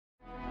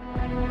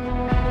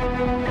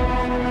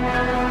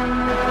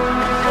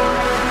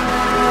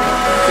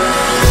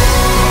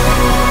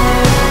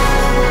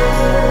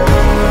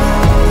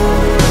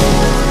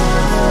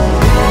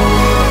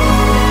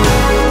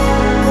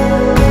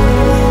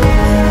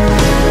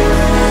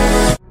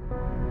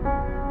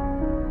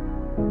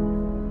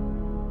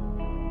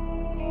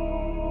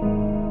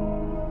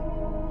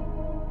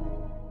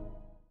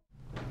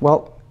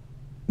Well,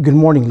 good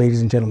morning, ladies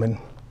and gentlemen.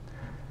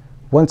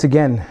 Once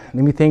again,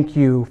 let me thank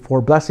you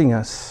for blessing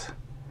us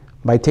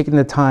by taking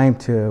the time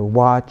to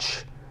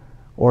watch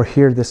or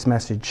hear this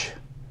message.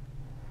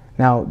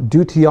 Now,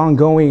 due to the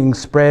ongoing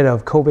spread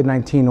of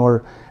COVID-19,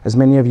 or as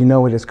many of you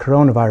know it as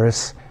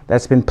coronavirus,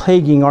 that's been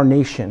plaguing our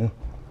nation,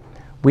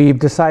 we've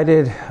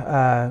decided,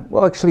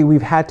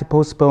 we've had to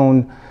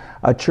postpone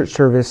a church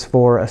service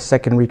for a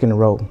second week in a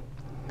row.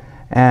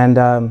 And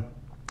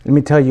let me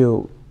tell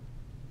you,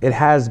 it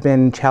has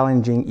been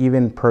challenging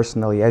even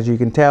personally. As you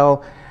can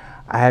tell,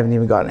 I haven't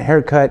even gotten a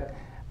haircut,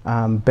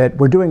 but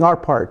we're doing our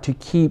part to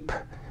keep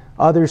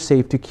others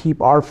safe, to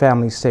keep our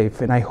families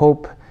safe, and I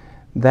hope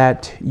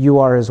that you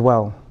are as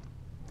well.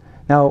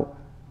 Now,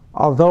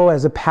 although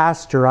as a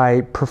pastor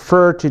I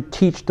prefer to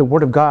teach the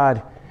Word of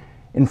God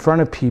in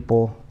front of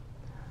people,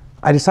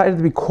 I decided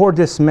to record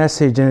this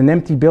message in an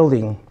empty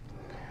building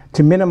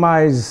to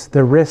minimize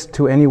the risk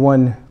to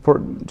anyone,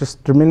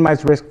 to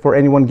minimize risk for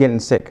anyone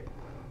getting sick.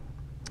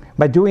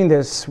 By doing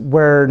this,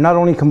 we're not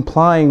only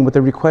complying with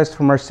the request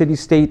from our city,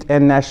 state,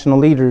 and national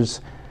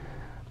leaders,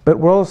 but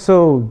we're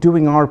also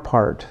doing our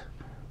part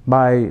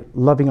by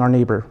loving our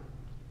neighbor.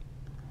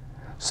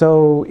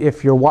 So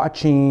if you're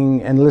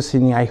watching and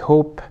listening, I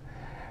hope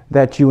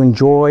that you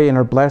enjoy and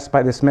are blessed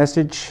by this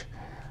message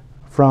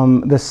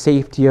from the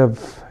safety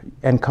of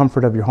and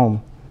comfort of your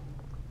home.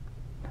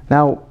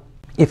 Now,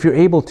 if you're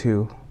able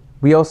to,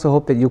 we also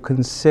hope that you'll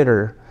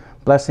consider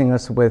blessing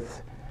us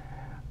with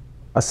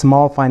a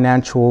small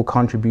financial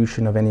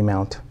contribution of any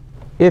amount.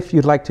 If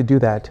you'd like to do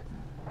that,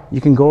 you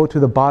can go to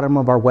the bottom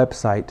of our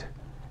website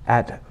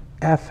at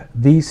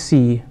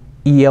fvcelp.org,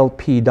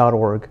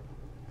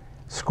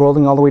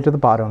 scrolling all the way to the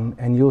bottom,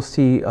 and you'll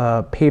see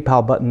a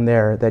PayPal button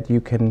there that you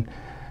can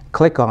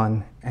click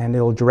on, and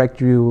it'll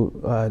direct you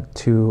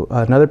to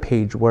another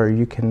page where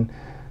you can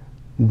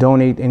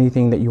donate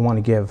anything that you want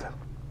to give.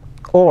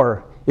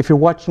 Or if you're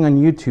watching on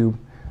YouTube,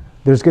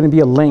 there's going to be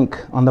a link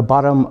on the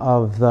bottom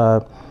of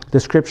the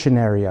description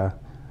area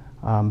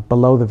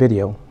below the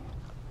video.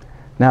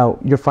 Now,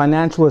 your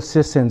financial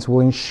assistance will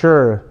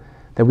ensure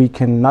that we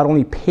can not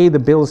only pay the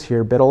bills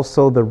here, but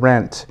also the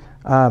rent,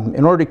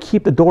 in order to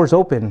keep the doors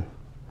open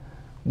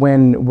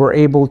when we're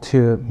able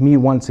to meet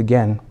once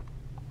again.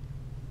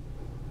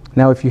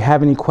 Now, if you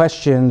have any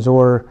questions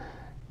or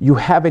you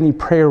have any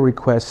prayer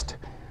requests,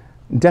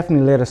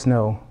 definitely let us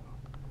know.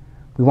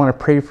 We want to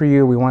pray for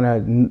you. We want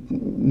to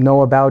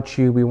know about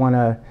you. We want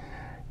to,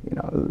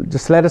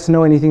 just let us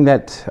know anything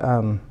that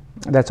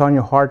that's on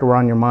your heart or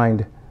on your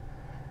mind.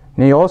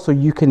 Now,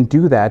 you can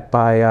do that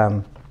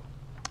by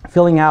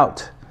filling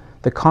out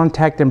the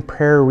contact and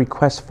prayer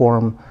request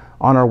form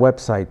on our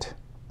website.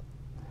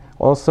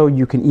 Also,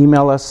 you can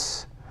email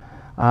us,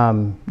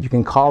 you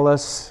can call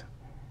us,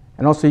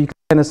 and also you can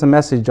send us a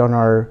message on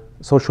our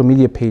social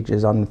media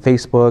pages on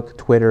Facebook,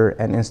 Twitter,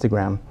 and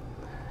Instagram.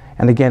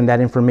 And again,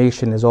 that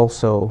information is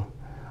also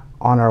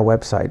on our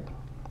website.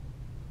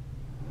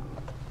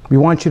 We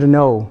want you to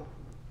know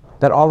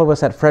that all of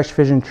us at Fresh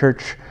Vision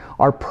Church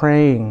are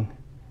praying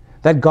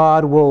that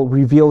God will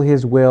reveal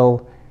His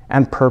will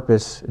and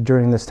purpose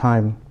during this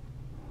time,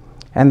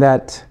 and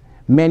that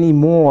many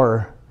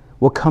more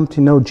will come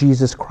to know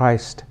Jesus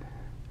Christ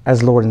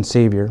as Lord and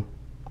Savior.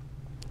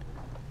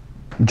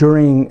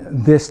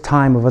 During this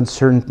time of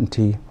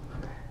uncertainty,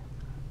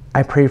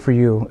 I pray for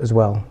you as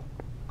well.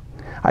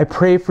 I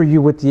pray for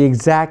you with the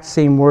exact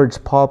same words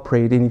Paul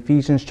prayed in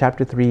Ephesians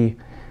chapter 3,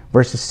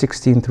 verses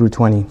 16 through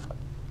 20.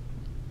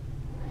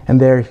 And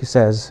there he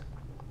says,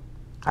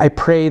 I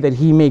pray that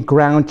He may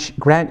grant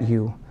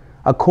you,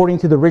 according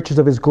to the riches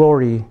of His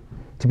glory,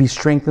 to be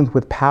strengthened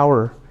with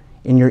power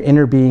in your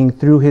inner being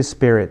through His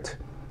Spirit,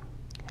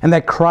 and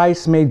that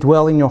Christ may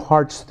dwell in your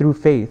hearts through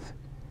faith.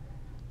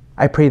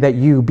 I pray that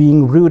you,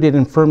 being rooted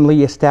and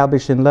firmly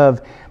established in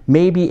love,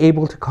 may be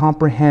able to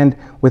comprehend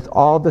with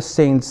all the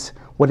saints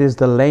what is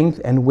the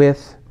length and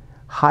width,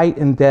 height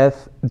and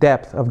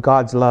depth of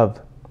God's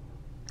love,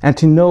 and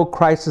to know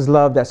Christ's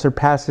love that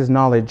surpasses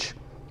knowledge,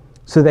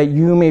 so that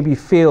you may be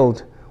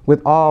filled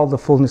with all the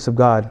fullness of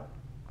God.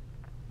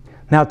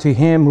 Now to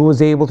Him who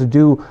is able to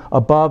do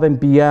above and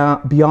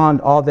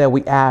beyond all that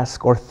we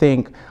ask or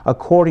think,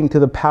 according to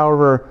the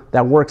power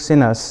that works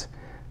in us,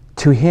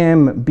 to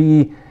Him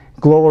be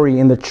glory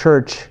in the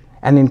church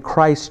and in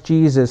Christ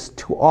Jesus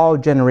to all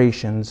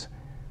generations,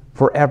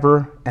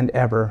 forever and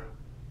ever.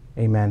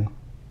 Amen.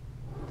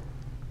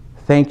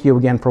 Thank you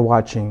again for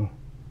watching,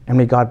 and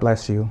may God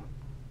bless you.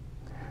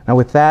 Now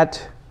with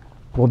that,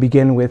 we'll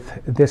begin with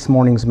this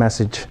morning's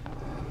message.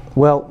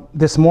 Well,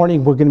 this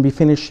morning we're going to be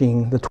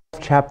finishing the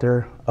 12th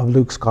chapter of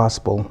Luke's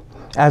Gospel,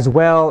 as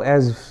well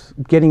as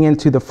getting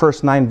into the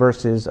first 9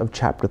 verses of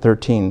chapter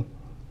 13.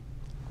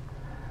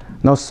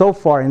 Now, so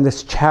far in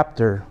this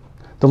chapter,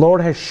 the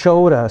Lord has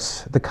showed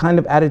us the kind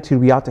of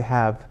attitude we ought to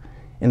have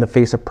in the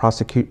face of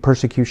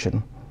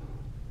persecution.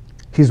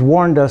 He's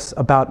warned us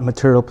about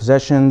material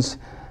possessions,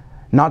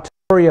 not to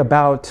worry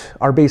about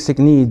our basic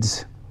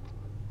needs,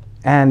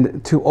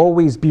 and to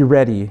always be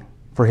ready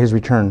for His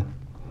return.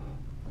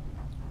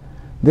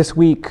 This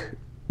week,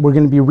 we're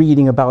going to be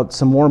reading about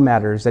some more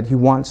matters that he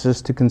wants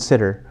us to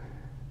consider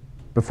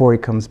before he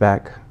comes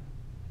back.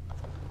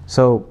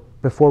 So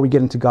before we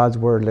get into God's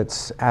word,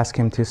 let's ask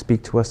him to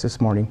speak to us this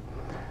morning.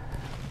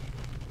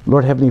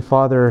 Lord Heavenly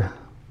Father,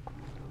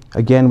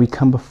 again, we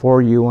come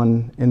before you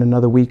in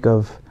another week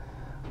of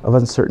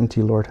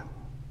uncertainty, Lord.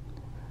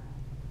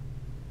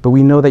 But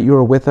we know that you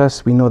are with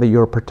us. We know that you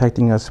are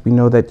protecting us. We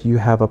know that you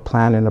have a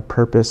plan and a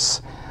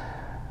purpose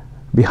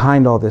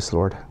behind all this,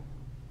 Lord.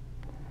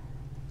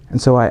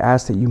 And so I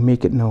ask that you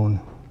make it known.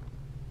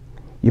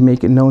 You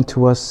make it known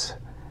to us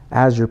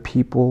as your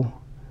people.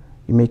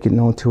 You make it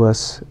known to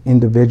us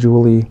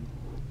individually.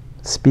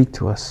 Speak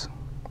to us.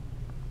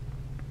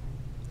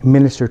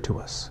 Minister to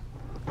us.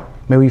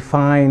 May we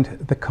find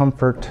the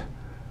comfort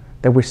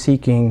that we're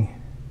seeking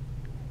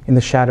in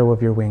the shadow of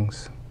your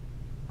wings.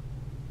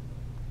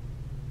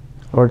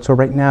 Lord, so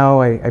right now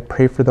I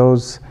pray for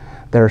those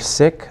that are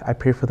sick. I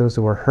pray for those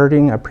who are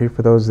hurting. I pray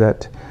for those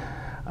that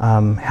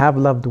have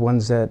loved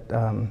ones that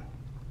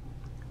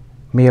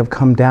may have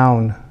come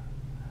down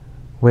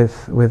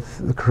with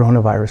the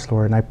coronavirus,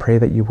 Lord. And I pray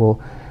that you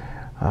will,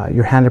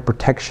 your hand of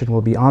protection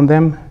will be on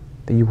them,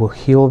 that you will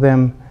heal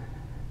them,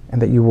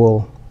 and that you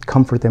will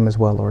comfort them as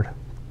well, Lord.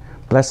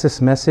 Bless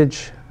this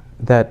message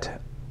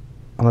that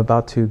I'm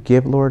about to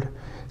give, Lord.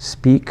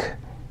 Speak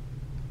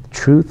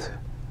truth.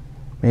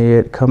 May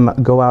it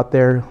go out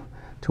there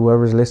to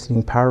whoever's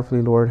listening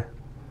powerfully, Lord.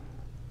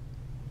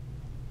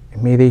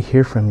 And may they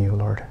hear from you,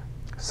 Lord.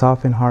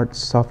 Soften hearts,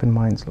 soften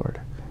minds, Lord.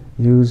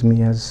 Use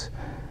me as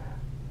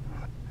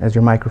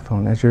your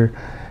microphone, as your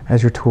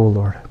tool,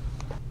 Lord.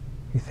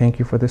 We thank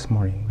you for this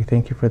morning. We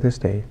thank you for this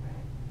day.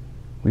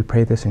 We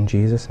pray this in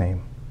Jesus'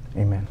 name.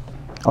 Amen.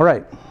 All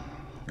right.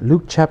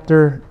 Luke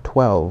chapter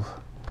 12.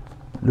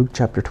 Luke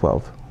chapter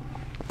 12.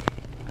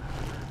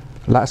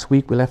 Last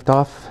week we left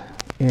off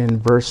in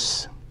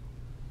verse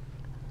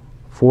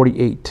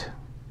 48,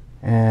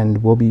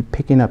 and we'll be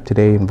picking up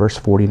today in verse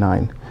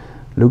 49.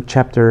 Luke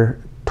chapter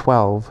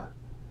 12,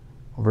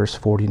 verse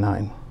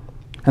 49.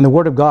 And the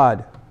word of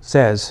God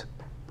says,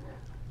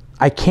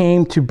 I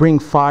came to bring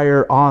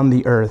fire on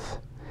the earth,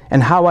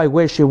 and how I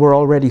wish it were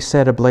already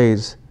set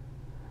ablaze.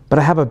 But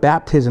I have a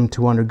baptism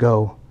to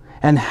undergo,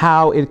 and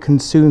how it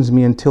consumes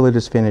me until it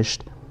is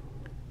finished.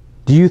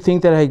 Do you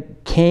think that I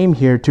came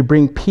here to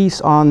bring peace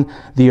on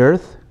the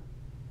earth?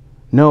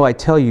 No, I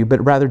tell you,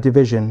 but rather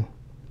division.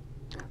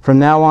 From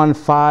now on,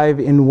 5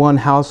 in one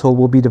household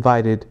will be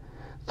divided,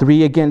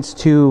 3 against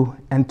 2,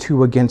 and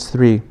 2 against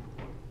 3.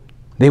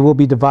 They will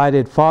be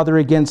divided, father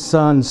against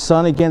son,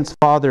 son against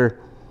father,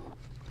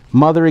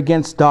 mother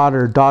against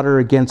daughter, daughter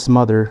against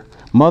mother,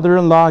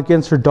 mother-in-law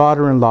against her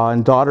daughter-in-law,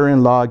 and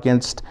daughter-in-law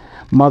against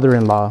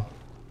mother-in-law.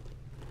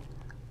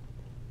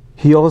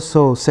 He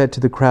also said to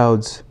the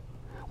crowds,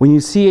 when you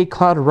see a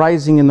cloud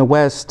rising in the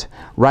west,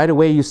 right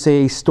away you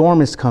say a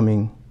storm is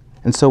coming,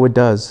 and so it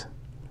does.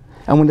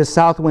 And when the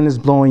south wind is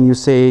blowing, you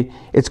say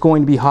it's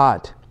going to be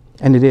hot,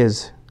 and it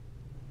is.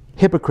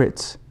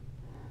 Hypocrites,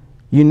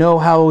 you know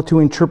how to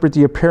interpret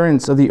the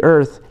appearance of the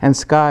earth and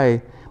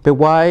sky, but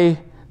why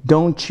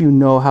don't you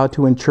know how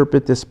to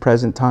interpret this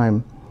present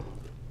time?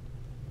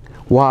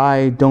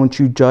 Why don't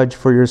you judge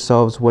for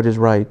yourselves what is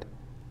right?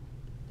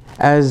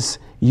 As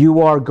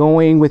you are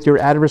going with your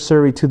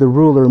adversary to the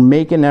ruler,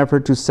 make an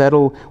effort to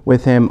settle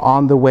with him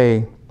on the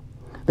way.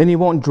 Then he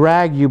won't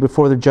drag you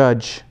before the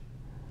judge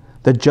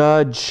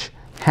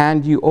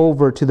hand you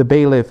over to the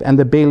bailiff, and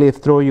the bailiff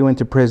throw you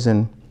into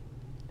prison.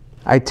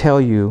 I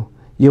tell you,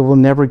 you will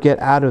never get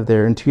out of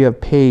there until you have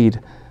paid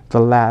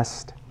the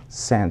last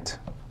cent.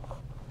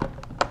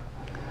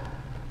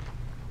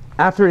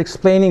 After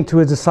explaining to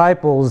his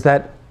disciples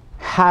that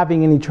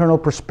having an eternal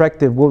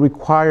perspective will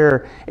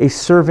require a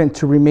servant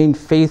to remain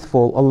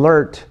faithful,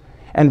 alert,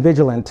 and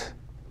vigilant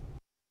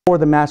for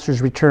the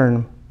master's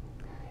return,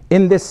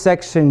 in this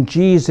section,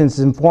 Jesus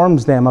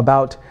informs them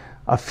about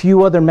a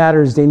few other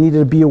matters they needed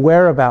to be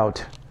aware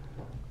about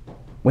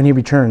when he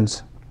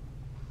returns.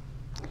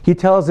 He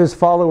tells his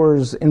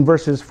followers in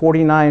verses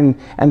 49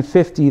 and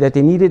 50 that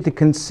they needed to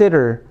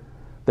consider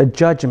the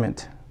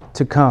judgment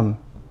to come.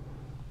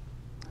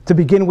 To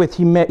begin with,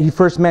 he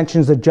first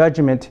mentions the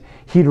judgment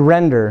he'd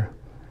render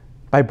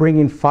by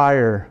bringing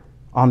fire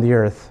on the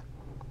earth.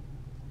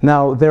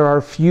 Now, there are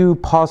a few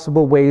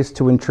possible ways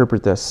to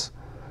interpret this.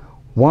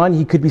 One,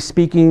 he could be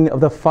speaking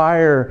of the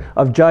fire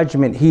of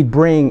judgment he'd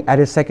bring at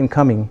his second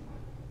coming.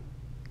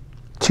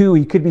 2,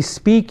 he could be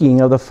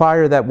speaking of the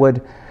fire that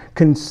would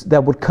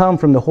come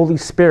from the Holy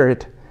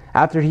Spirit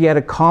after he had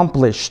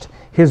accomplished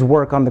his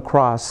work on the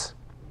cross.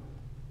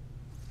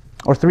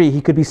 Or 3,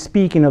 he could be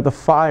speaking of the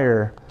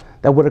fire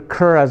that would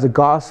occur as the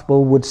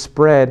gospel would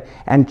spread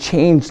and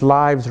change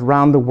lives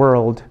around the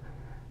world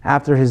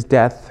after his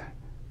death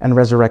and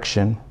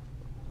resurrection.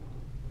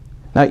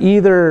 Now,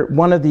 either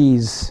one of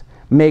these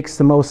makes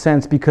the most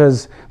sense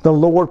because the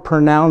Lord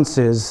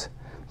pronounces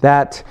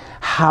that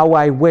how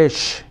I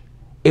wish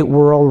it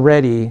were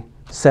already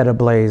set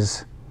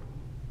ablaze.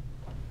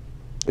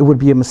 It would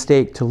be a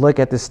mistake to look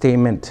at this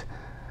statement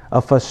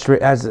of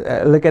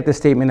look at the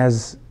statement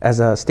as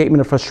a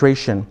statement of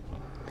frustration,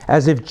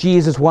 as if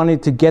Jesus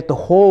wanted to get the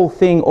whole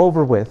thing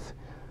over with.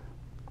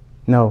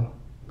 No.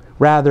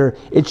 Rather,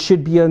 it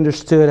should be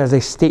understood as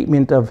a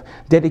statement of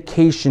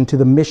dedication to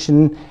the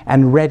mission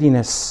and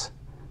readiness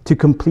to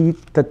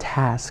complete the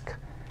task,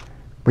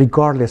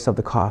 regardless of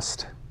the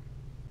cost.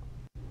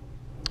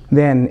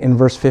 Then, in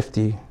verse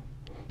 50,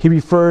 he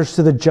refers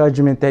to the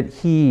judgment that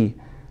he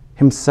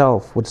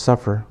himself would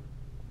suffer.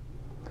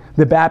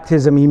 The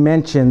baptism he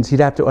mentions he'd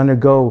have to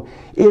undergo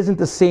isn't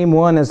the same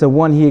one as the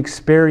one he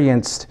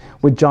experienced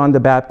with John the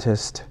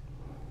Baptist.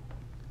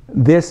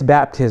 This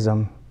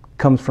baptism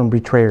comes from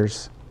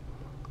betrayers.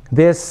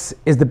 This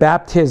is the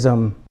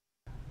baptism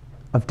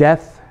of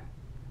death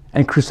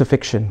and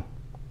crucifixion.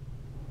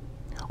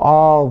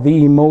 All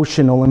the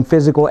emotional and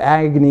physical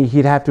agony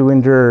he'd have to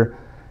endure,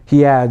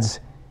 he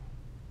adds,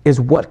 is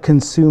what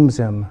consumes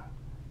him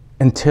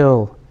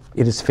until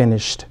it is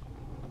finished.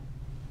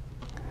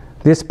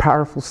 This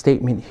powerful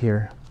statement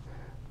here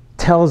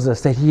tells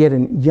us that he had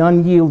an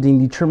unyielding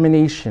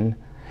determination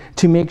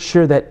to make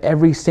sure that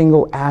every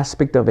single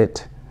aspect of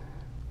it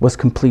was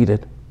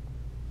completed.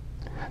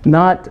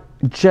 Not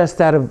just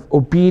out of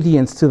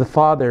obedience to the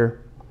Father,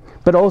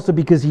 but also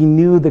because he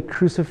knew the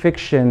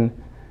crucifixion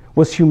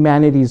was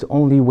humanity's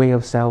only way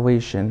of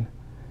salvation.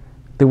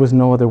 There was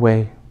no other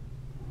way.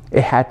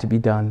 It had to be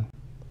done.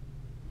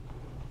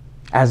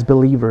 As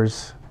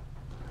believers,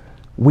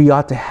 we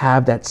ought to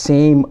have that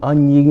same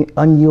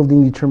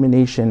unyielding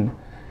determination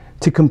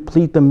to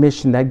complete the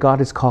mission that God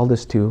has called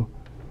us to.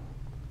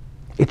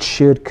 It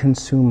should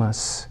consume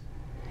us.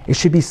 It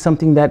should be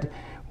something that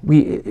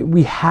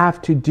we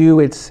have to do.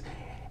 It's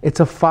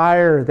a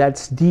fire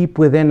that's deep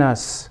within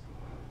us.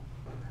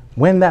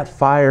 When that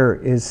fire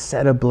is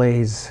set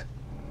ablaze,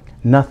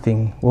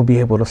 nothing will be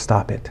able to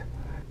stop it.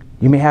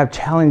 You may have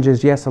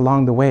challenges, yes,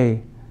 along the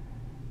way,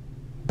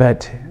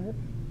 but,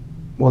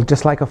 well,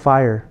 just like a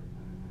fire,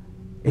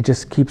 it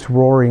just keeps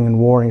roaring and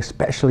roaring,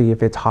 especially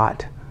if it's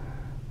hot.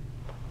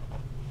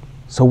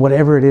 So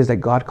whatever it is that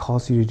God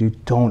calls you to do,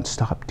 don't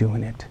stop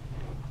doing it.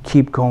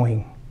 Keep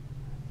going.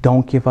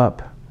 Don't give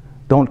up.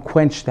 Don't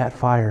quench that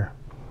fire.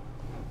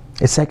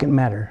 A second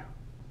matter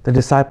the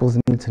disciples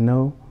need to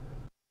know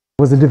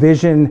was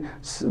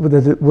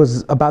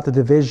about the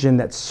division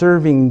that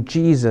serving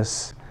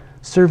Jesus,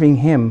 serving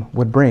him,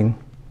 would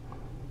bring.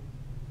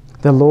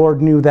 The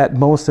Lord knew that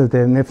most of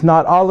them, if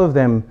not all of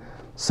them,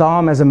 saw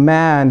him as a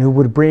man who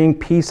would bring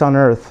peace on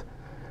earth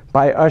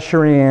by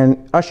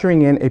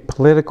ushering in a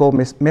political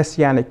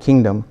messianic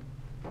kingdom.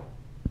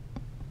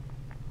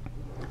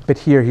 But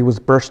here he was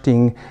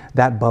bursting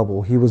that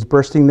bubble. He was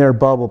bursting their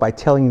bubble by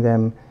telling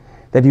them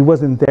that he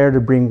wasn't there to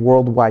bring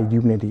worldwide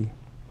unity,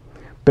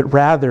 but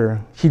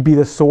rather he'd be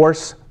the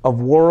source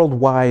of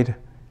worldwide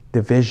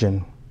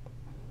division.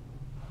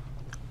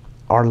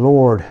 Our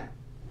Lord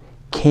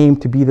came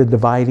to be the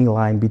dividing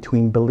line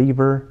between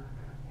believer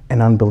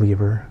and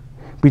unbeliever,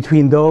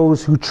 between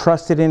those who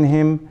trusted in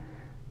him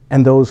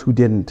and those who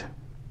didn't.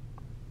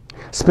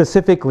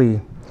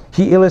 Specifically,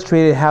 he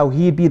illustrated how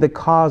he'd be the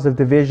cause of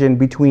division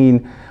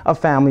between a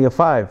family of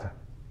 5.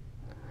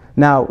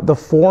 Now, the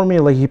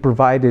formula he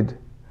provided,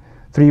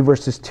 3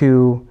 verses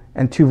 2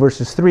 and 2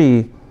 verses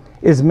 3,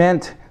 is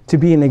meant to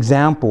be an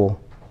example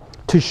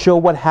to show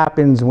what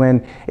happens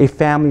when a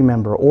family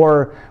member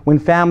or when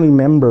family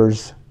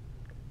members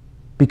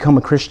become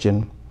a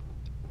Christian.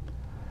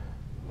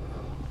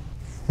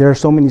 There are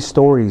so many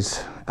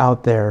stories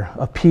out there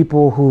of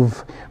people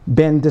who've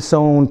been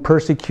disowned,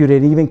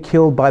 persecuted, even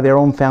killed by their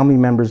own family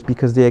members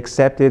because they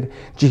accepted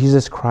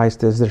Jesus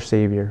Christ as their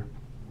Savior.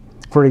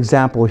 For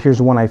example,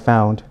 here's one I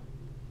found.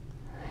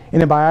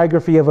 In a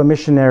biography of a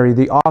missionary,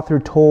 the author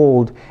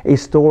told a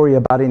story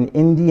about an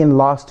Indian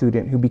law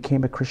student who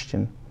became a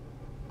Christian.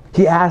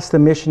 He asked the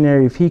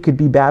missionary if he could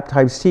be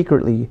baptized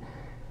secretly,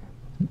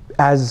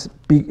 because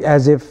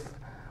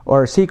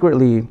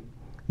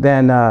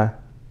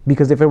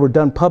if it were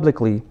done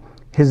publicly,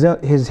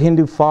 his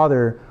Hindu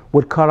father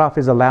would cut off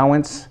his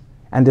allowance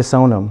and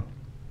disown him.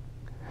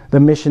 The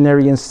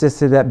missionary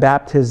insisted that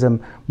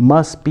baptism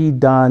must be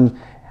an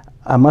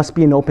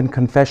open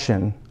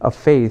confession of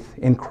faith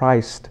in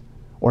Christ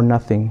or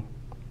nothing.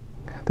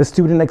 The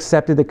student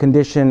accepted the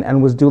condition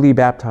and was duly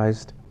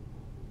baptized.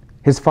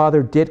 His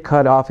father did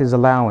cut off his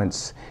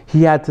allowance.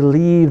 He had to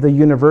leave the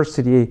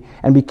university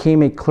and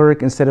became a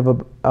clerk instead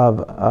of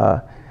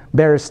a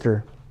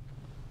barrister.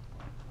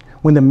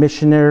 When the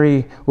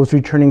missionary was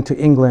returning to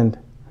England,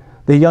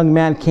 the young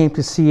man came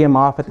to see him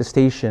off at the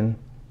station.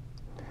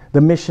 The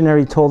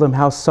missionary told him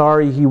how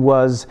sorry he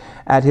was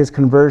at his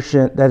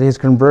conversion, that his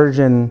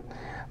conversion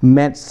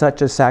meant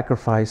such a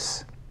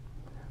sacrifice.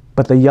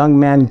 But the young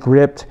man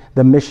gripped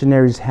the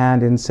missionary's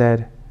hand and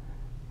said,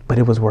 "But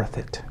it was worth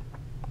it."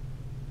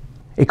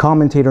 A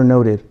commentator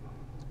noted,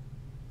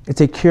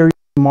 "It's a curious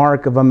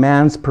mark of a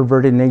man's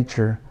perverted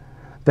nature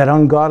that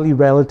ungodly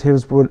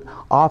relatives would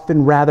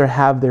often rather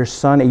have their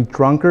son a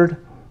drunkard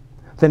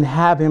than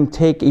have him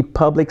take a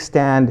public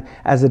stand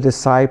as a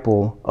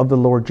disciple of the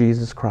Lord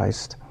Jesus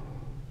Christ."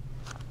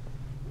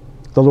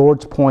 The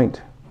Lord's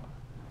point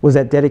was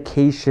that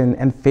dedication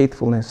and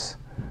faithfulness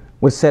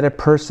would set a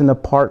person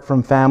apart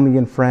from family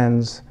and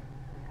friends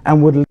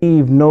and would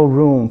leave no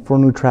room for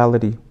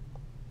neutrality.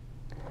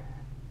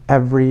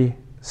 Every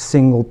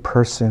single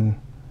person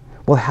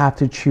will have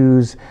to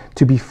choose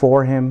to be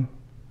for him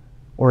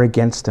or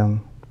against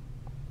him.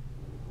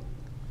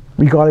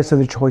 Regardless of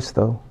the choice,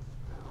 though,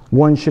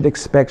 one should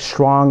expect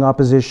strong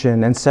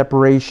opposition and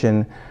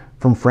separation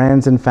from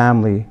friends and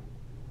family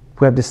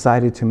who have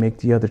decided to make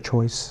the other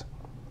choice.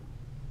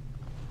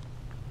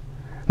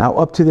 Now,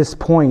 up to this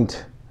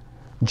point,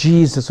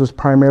 Jesus was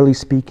primarily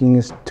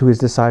speaking to his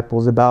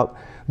disciples about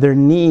their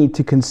need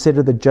to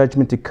consider the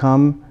judgment to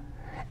come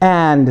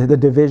and the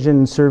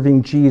division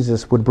serving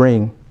Jesus would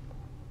bring.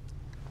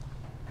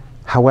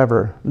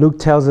 However, Luke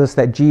tells us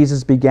that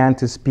Jesus began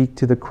to speak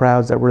to the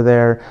crowds that were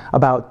there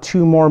about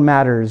two more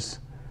matters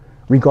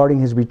regarding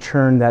his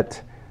return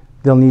that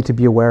they'll need to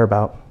be aware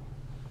about.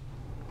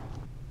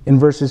 In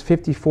verses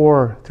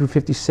 54 through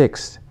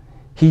 56,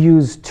 he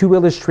used two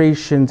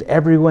illustrations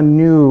everyone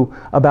knew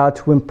about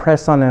to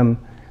impress on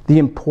him the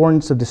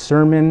importance of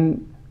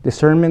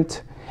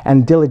discernment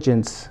and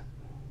diligence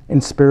in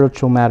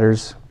spiritual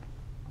matters.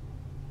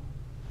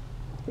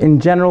 In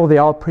general, they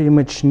all pretty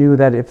much knew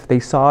that if they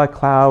saw a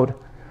cloud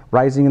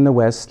rising in the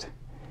west,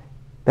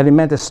 that it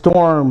meant a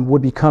storm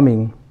would be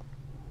coming.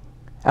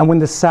 And when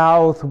the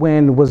south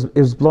wind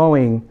was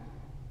blowing,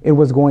 it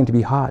was going to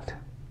be hot.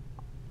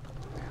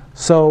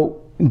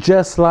 So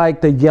just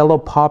like the yellow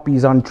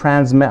poppies on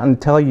Trans Mountain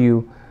tell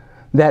you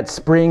that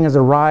spring has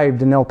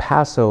arrived in El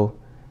Paso,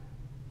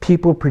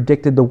 people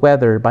predicted the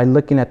weather by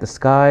looking at the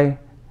sky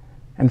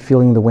and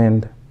feeling the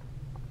wind.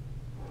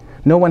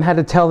 No one had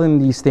to tell them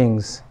these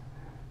things.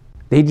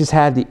 They just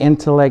had the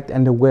intellect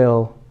and the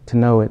will to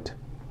know it.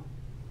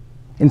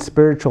 In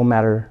spiritual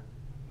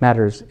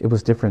matters, it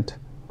was different.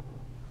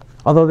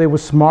 Although they were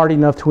smart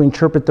enough to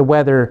interpret the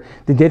weather,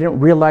 they didn't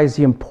realize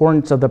the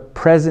importance of the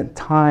present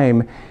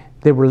time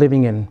they were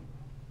living in.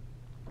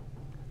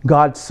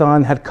 God's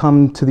Son had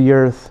come to the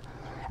earth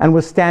and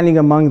was standing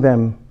among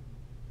them.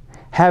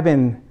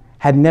 Heaven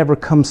had never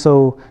come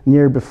so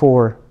near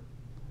before,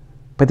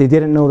 but they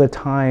didn't know the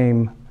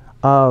time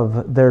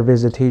of their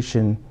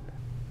visitation.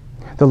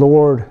 The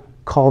Lord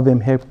called them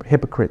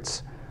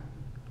hypocrites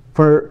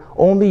for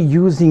only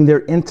using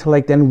their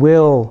intellect and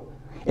will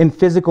in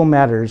physical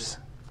matters,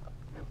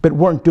 but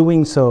weren't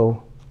doing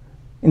so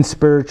in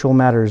spiritual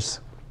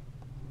matters.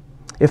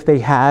 If they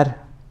had,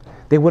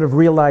 they would have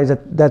realized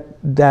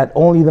that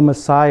only the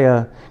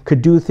Messiah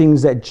could do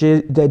things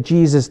that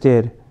Jesus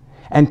did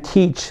and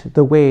teach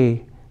the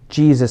way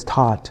Jesus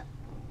taught.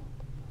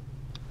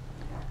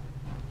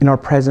 In our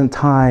present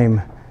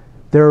time,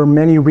 there are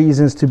many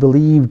reasons to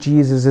believe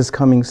Jesus is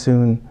coming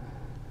soon,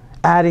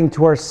 adding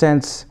to our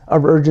sense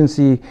of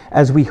urgency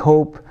as we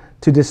hope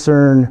to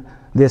discern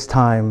this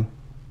time.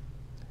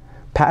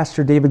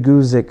 Pastor David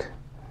Guzik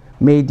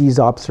shared these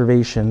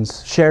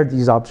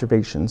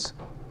observations.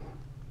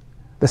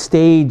 The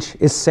stage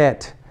is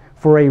set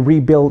for a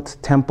rebuilt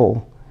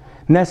temple,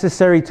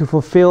 necessary to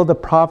fulfill the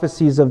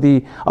prophecies of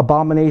the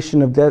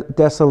abomination of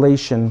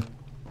desolation.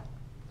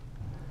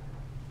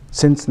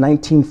 Since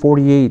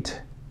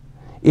 1948,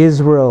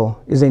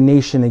 Israel is a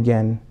nation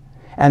again,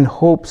 and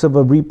hopes of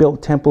a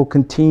rebuilt temple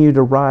continue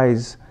to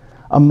rise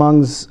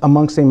amongst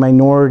a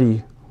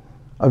minority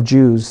of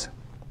Jews.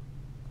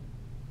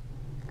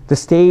 The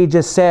stage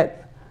is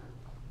set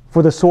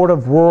for the sort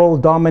of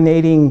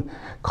world-dominating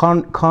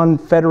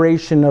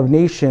confederation of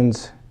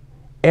nations,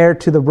 heir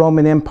to the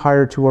Roman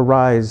Empire, to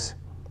arise.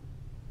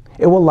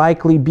 It will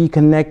likely be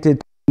connected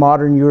to the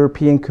modern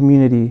European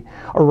community,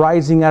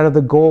 arising out of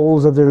the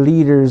goals of their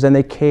leaders and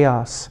the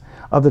chaos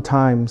of the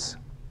times.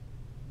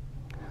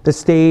 The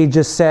stage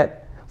is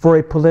set for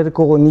a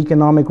political and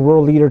economic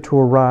world leader to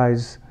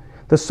arise,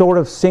 the sort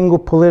of single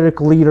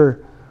political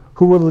leader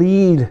who will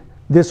lead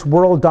this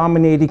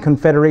world-dominating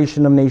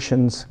confederation of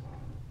nations.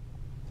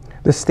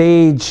 The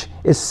stage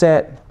is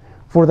set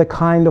for the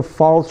kind of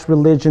false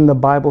religion the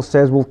Bible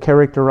says will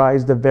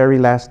characterize the very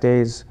last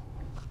days.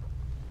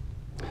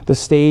 The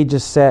stage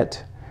is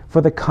set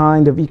for the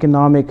kind of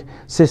economic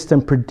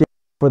system predicted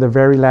for the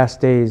very last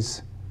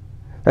days.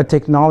 The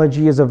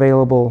technology is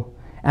available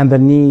and the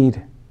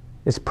need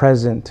is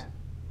present.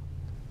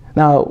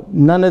 Now,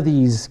 none of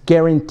these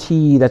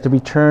guarantee that the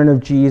return of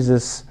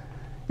Jesus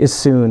is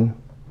soon.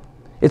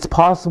 It's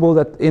possible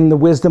that in the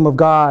wisdom of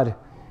God,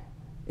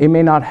 it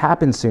may not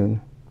happen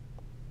soon.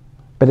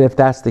 But if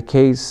that's the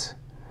case,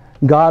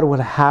 God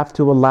would have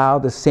to allow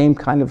the same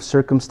kind of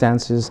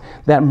circumstances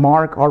that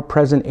mark our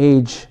present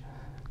age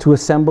to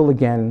assemble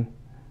again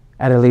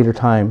at a later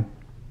time.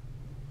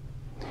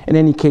 In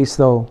any case,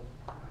 though,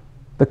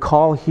 the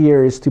call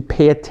here is to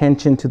pay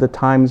attention to the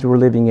times we're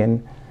living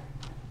in,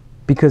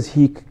 because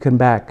he could come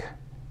back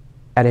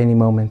at any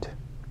moment.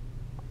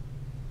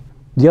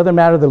 The other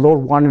matter the Lord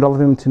wanted all of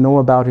them to know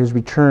about his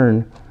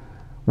return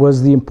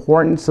was the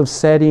importance of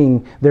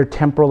setting their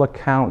temporal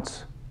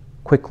accounts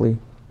quickly.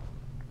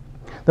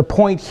 The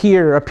point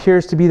here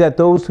appears to be that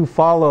those who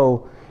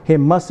follow He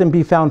mustn't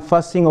be found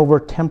fussing over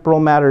temporal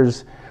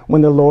matters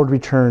when the Lord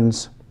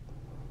returns.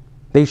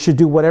 They should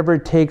do whatever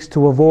it takes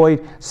to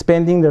avoid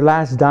spending their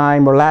last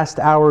dime or last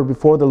hour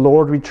before the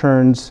Lord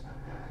returns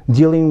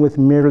dealing with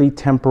merely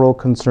temporal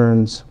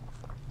concerns.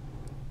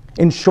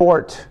 In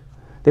short,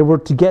 they were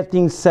to get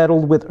things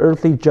settled with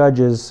earthly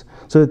judges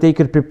so that they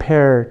could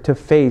prepare to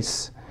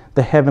face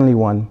the heavenly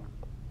one.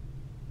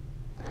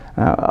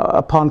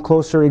 Upon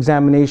closer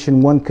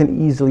examination, one can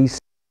easily see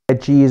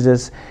that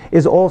Jesus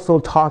is also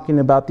talking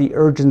about the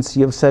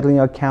urgency of settling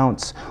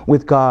accounts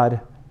with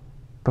God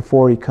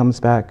before he comes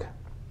back.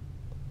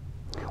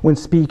 When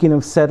speaking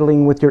of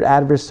settling with your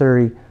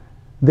adversary,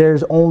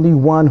 there's only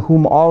one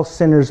whom all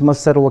sinners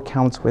must settle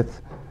accounts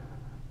with,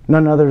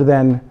 none other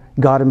than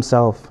God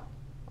himself.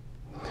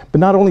 But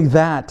not only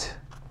that,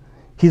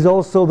 he's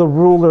also the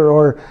ruler,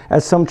 or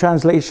as some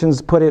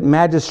translations put it,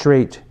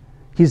 magistrate.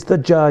 He's the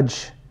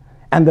judge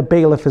and the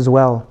bailiff as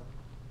well.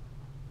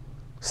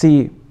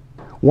 See,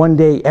 one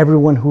day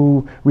everyone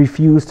who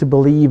refused to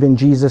believe in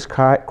Jesus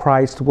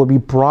Christ will be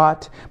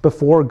brought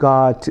before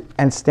God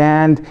and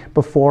stand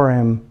before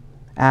him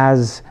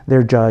as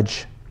their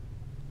judge.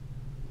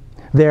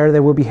 There they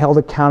will be held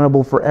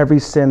accountable for every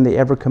sin they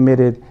ever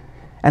committed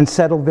and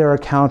settle their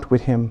account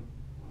with him.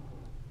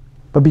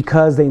 But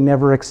because they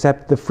never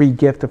accepted the free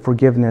gift of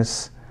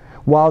forgiveness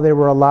while they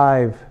were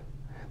alive,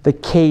 the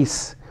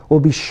case will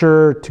be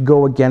sure to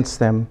go against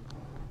them.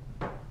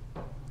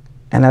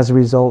 And as a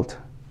result,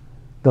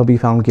 they'll be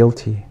found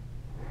guilty,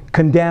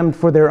 condemned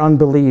for their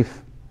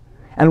unbelief,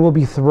 and will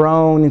be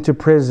thrown into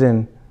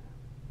prison,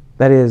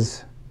 that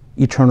is,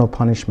 eternal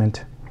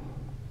punishment.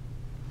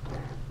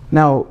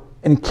 Now,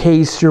 in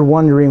case you're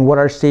wondering what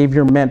our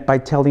Savior meant by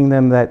telling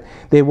them that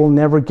they will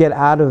never get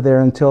out of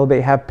there until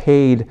they have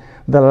paid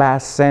the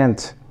last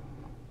cent,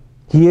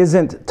 he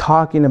isn't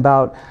talking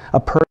about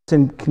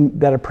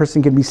that a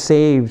person can be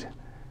saved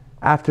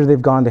after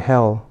they've gone to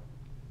hell.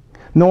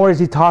 Nor is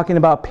he talking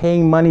about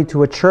paying money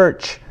to a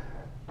church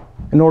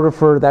in order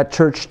for that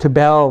church to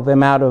bail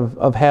them out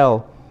of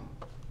hell.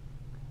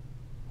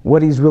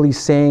 What he's really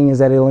saying is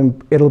that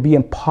it'll be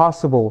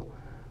impossible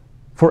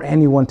for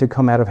anyone to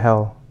come out of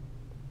hell.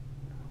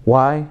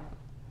 Why?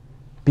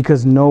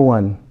 Because no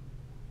one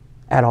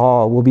at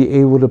all will be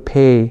able to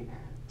pay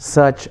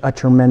such a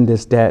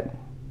tremendous debt.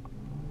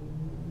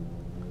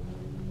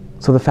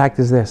 So the fact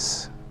is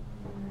this: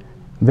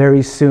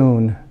 very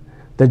soon,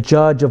 the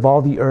judge of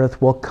all the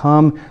earth will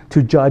come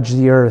to judge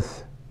the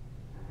earth.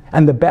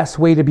 And the best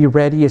way to be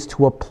ready is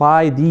to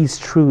apply these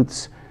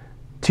truths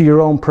to your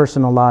own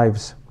personal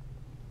lives.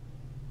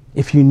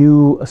 If you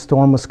knew a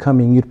storm was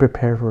coming, you'd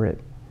prepare for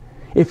it.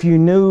 If you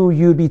knew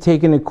you'd be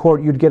taken to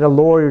court, you'd get a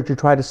lawyer to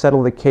try to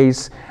settle the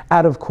case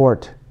out of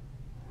court.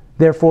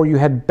 Therefore, you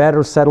had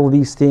better settle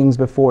these things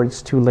before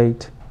it's too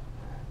late.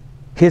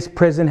 His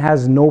prison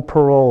has no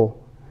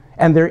parole,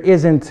 and there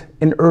isn't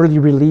an early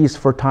release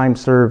for time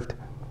served.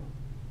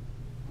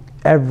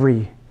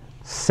 Every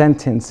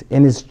sentence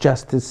in his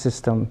justice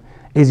system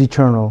is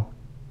eternal.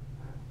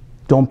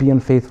 Don't be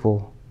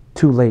unfaithful,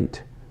 too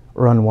late,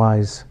 or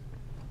unwise.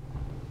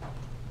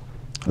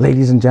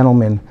 Ladies and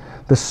gentlemen,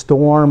 the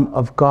storm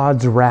of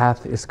God's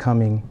wrath is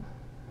coming.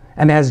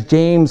 And as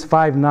James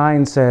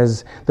 5:9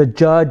 says, the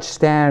judge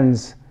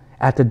stands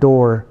at the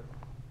door.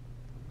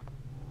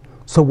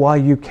 So while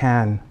you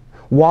can,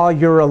 while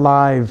you're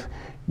alive,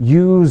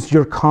 use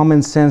your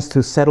common sense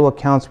to settle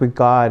accounts with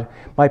God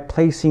by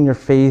placing your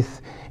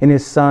faith in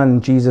his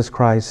Son, Jesus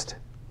Christ.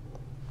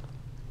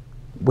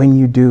 When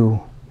you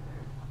do,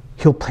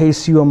 he'll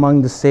place you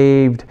among the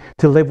saved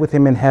to live with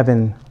him in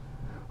heaven,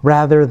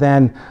 rather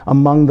than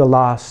among the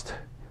lost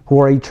who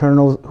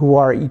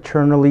are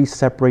eternally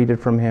separated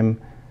from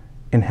him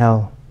in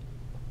hell.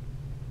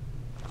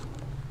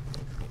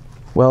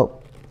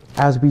 Well,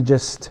 as we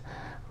just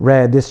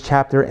read, this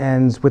chapter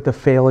ends with the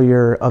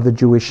failure of the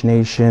Jewish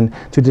nation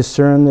to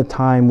discern the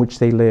time which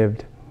they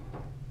lived,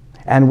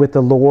 and with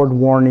the Lord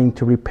warning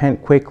to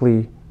repent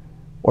quickly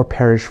or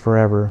perish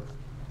forever.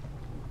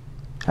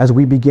 As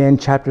we begin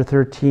chapter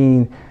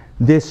 13,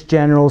 this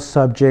general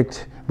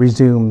subject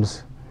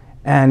resumes,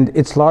 and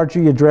it's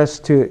largely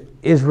addressed to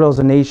Israel as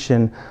a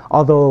nation,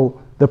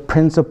 although the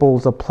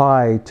principles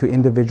apply to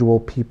individual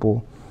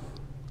people.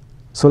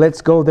 So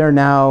let's go there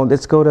now.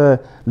 Let's go to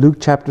Luke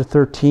chapter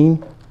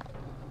 13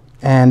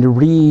 and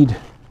read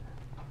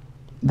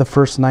the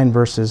first 9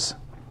 verses.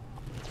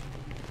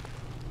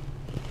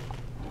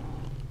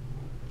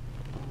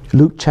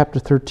 Luke chapter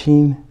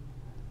 13,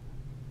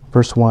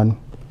 verse 1.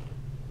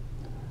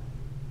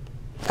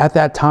 At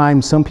that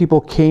time, some people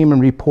came and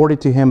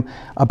reported to him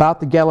about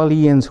the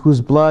Galileans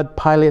whose blood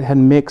Pilate had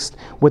mixed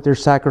with their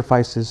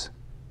sacrifices.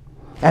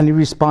 And he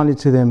responded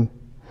to them,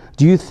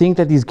 "Do you think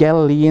that these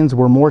Galileans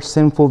were more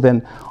sinful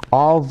than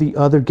all the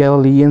other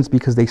Galileans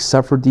because they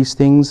suffered these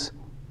things?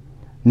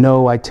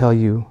 No, I tell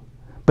you.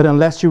 But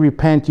unless you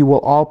repent, you will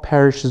all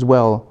perish as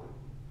well.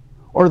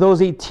 Or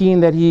those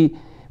 18 that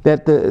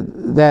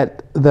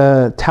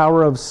the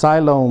tower of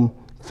Siloam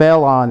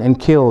fell on and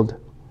killed.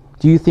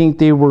 Do you think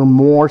they were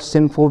more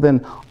sinful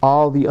than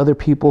all the other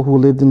people who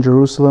lived in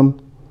Jerusalem?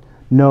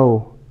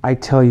 No, I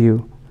tell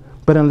you.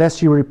 But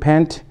unless you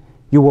repent,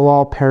 you will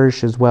all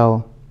perish as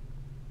well.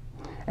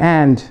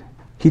 And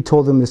he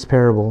told them this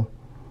parable.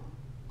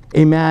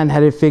 A man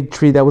had a fig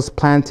tree that was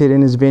planted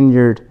in his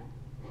vineyard.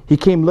 He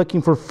came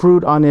looking for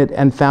fruit on it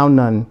and found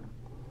none.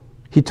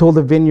 He told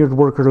the vineyard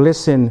worker,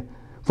 "Listen,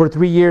 for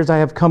 3 years I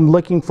have come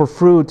looking for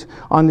fruit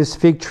on this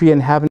fig tree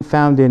and haven't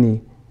found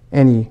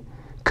any.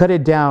 Cut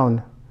it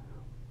down.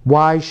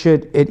 Why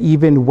should it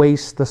even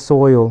waste the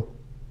soil?"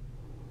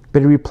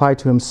 But he replied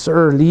to him,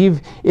 "Sir,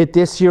 leave it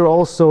this year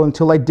also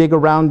until I dig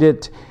around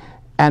it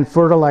and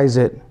fertilize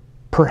it.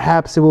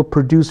 Perhaps it will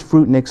produce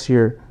fruit next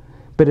year.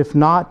 But if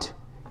not,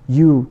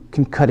 you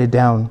can cut it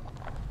down."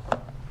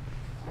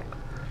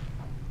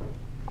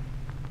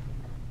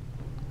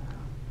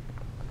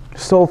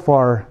 So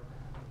far,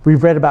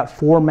 we've read about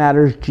 4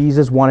 matters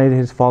Jesus wanted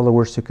his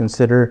followers to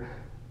consider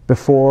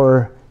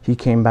before he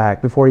comes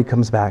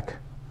back.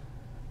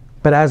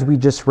 But as we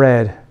just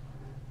read,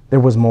 there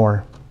was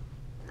more.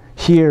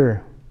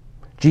 Here,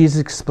 Jesus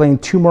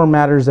explained 2 more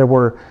matters that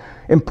were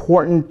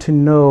important to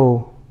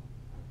know,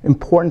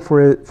 important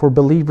for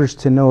believers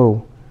to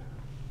know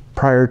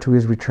prior to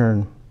his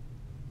return.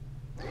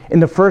 In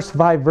the first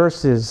 5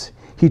 verses,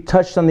 he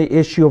touched on the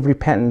issue of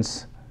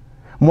repentance.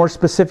 More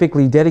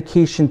specifically,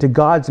 dedication to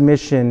God's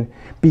mission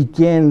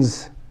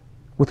begins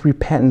with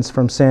repentance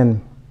from sin.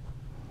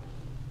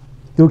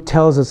 Luke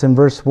tells us in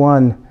verse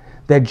 1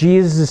 that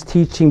Jesus'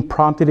 teaching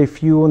prompted a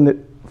few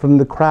from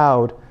the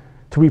crowd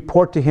to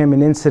report to him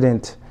an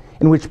incident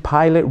in which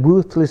Pilate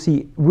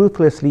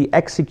ruthlessly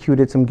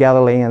executed some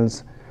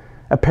Galileans,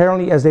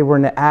 apparently as they were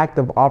in the act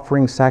of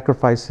offering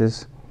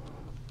sacrifices.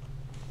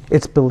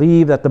 It's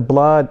believed that the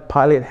blood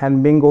Pilate had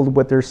mingled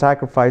with their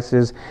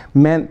sacrifices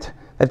meant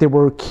that they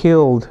were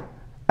killed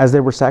as they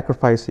were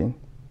sacrificing.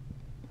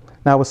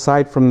 Now,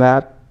 aside from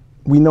that,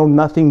 we know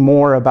nothing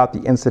more about the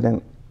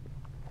incident,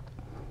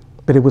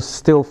 but it was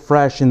still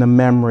fresh in the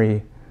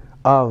memory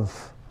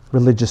of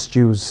religious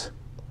Jews.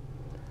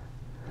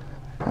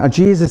 Now,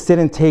 Jesus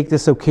didn't take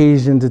this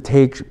occasion to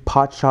take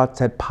pot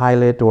shots at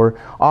Pilate or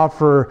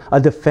offer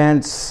a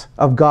defense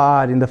of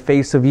God in the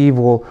face of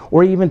evil,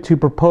 or even to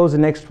propose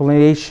an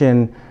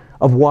explanation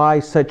of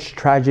why such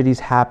tragedies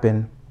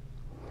happen.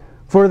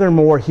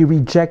 Furthermore, he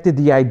rejected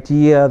the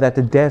idea that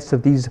the deaths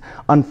of these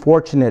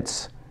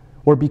unfortunates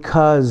were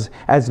because,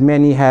 as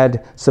many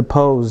had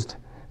supposed,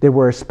 they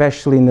were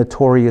especially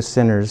notorious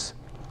sinners.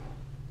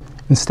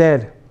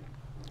 Instead,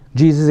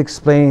 Jesus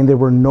explained they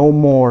were no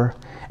more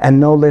and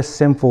no less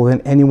sinful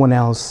than anyone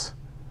else,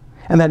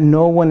 and that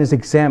no one is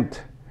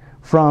exempt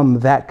from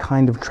that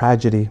kind of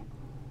tragedy.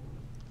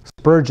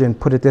 Spurgeon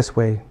put it this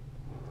way: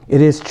 "It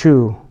is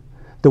true,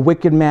 the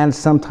wicked man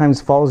sometimes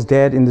falls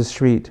dead in the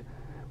street,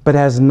 but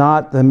has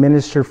not the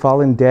minister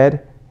fallen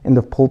dead in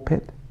the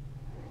pulpit?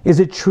 It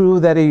is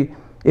true that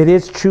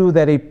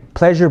a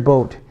pleasure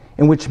boat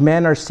in which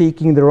men are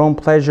seeking their own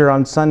pleasure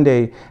on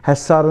Sunday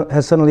has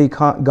suddenly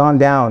gone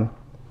down.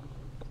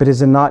 But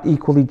is it not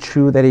equally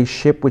true that a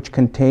ship which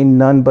contained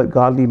none but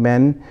godly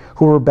men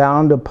who were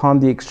bound upon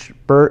the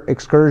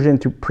excursion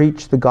to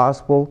preach the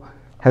gospel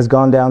has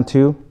gone down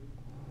too?"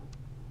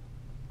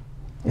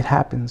 It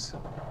happens.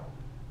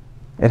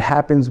 It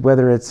happens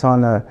whether it's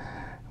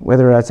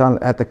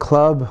at the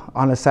club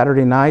on a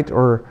Saturday night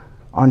or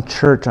on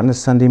church on a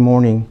Sunday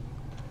morning.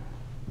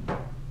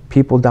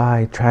 People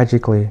die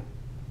tragically.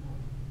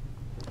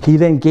 He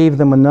then gave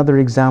them another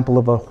example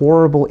of a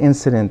horrible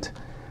incident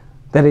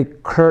that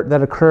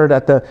occurred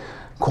at the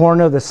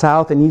corner of the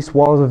south and east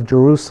walls of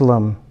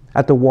Jerusalem,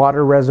 at the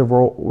water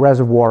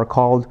reservoir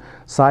called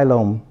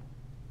Siloam.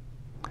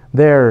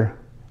 There,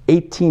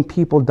 18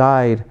 people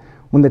died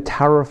when the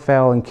tower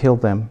fell and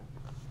killed them.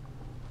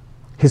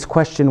 His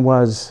question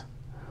was,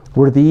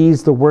 were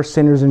these the worst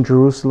sinners in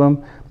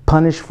Jerusalem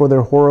punished for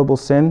their horrible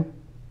sin?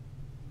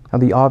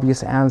 And the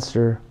obvious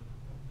answer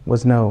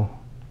was no,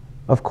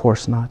 of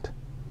course not.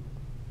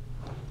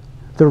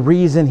 The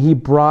reason he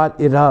brought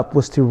it up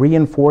was to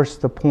reinforce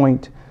the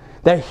point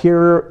that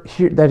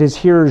his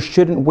hearers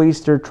shouldn't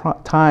waste their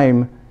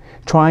time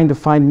trying to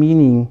find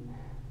meaning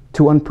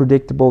to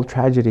unpredictable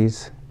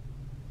tragedies.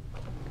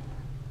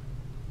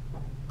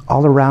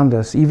 All around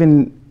us,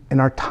 even in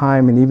our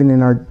time and even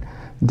in our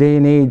day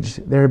and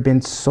age, there have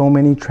been so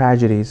many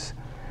tragedies.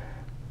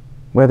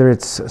 Whether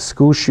it's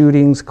school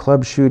shootings,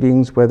 club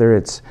shootings, whether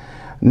it's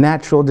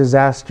natural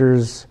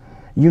disasters,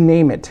 you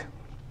name it.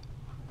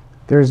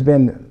 There's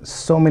been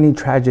so many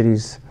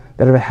tragedies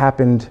that have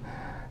happened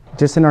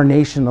just in our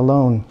nation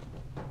alone.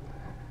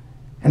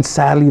 And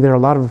sadly, there are a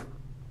lot of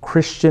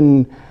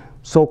Christian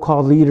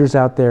so-called leaders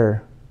out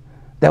there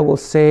that will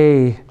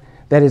say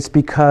that it's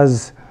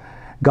because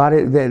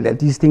that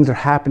these things are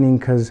happening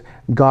because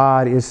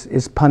God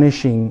is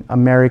punishing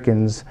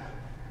Americans,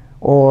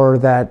 or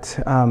that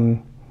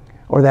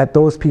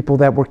those people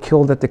that were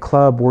killed at the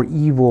club were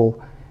evil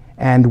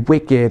and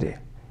wicked,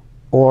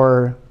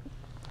 or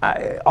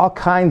all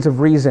kinds of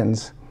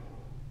reasons.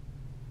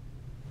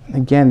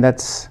 Again,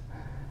 that's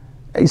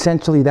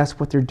Essentially, that's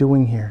what they're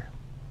doing here.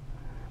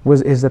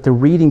 Is that they're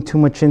reading too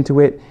much into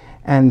it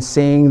and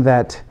saying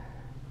that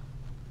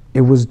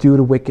it was due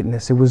to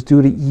wickedness, it was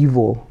due to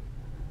evil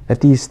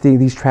that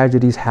these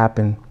tragedies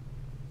happen.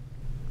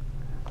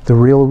 The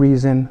real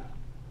reason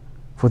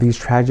for these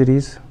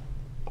tragedies,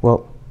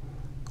 well,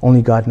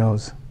 only God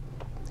knows.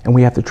 And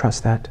we have to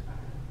trust that.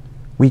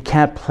 We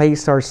can't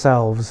place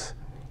ourselves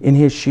in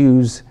his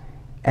shoes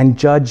and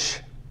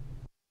judge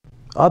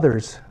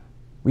others.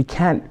 We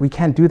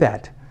can't do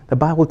that. The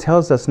Bible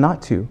tells us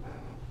not to.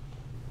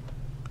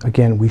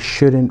 Again, we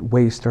shouldn't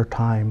waste our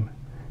time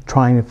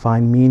trying to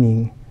find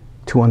meaning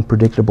to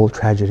unpredictable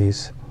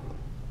tragedies.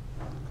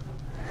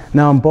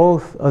 Now, in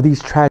both of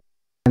these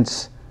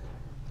tragedies,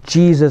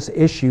 Jesus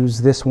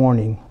issues this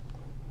warning: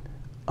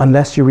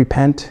 unless you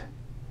repent,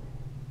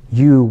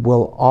 you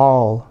will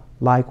all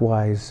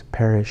likewise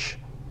perish.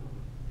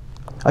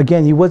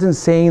 Again, he wasn't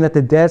saying that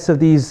the deaths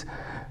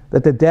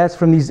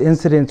from these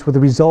incidents were the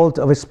result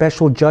of a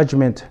special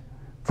judgment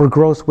for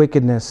gross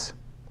wickedness.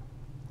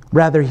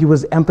 Rather, he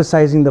was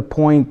emphasizing the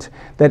point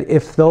that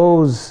if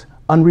those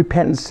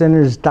unrepentant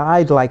sinners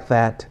died like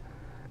that,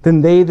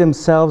 then they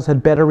themselves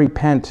had better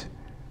repent.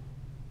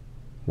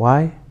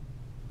 Why?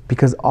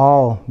 Because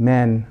all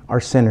men are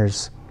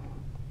sinners.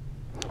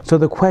 So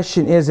the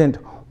question isn't,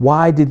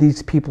 why did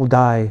these people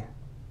die?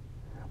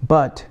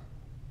 But,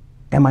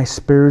 am I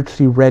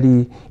spiritually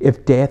ready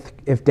if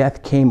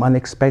death came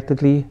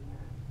unexpectedly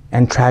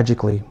and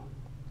tragically?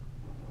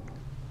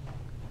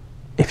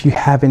 If you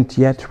haven't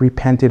yet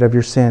repented of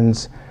your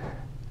sins,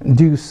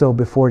 do so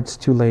before it's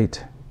too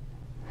late.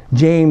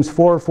 James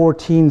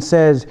 4:14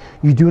 says,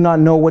 "You do not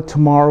know what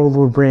tomorrow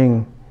will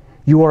bring.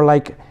 You are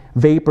like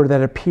vapor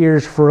that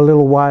appears for a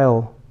little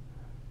while,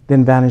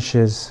 then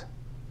vanishes."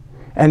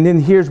 And then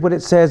here's what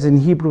it says in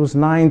Hebrews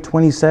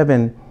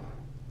 9:27.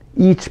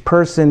 Each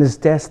person is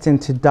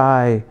destined to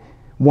die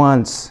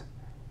once,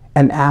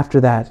 and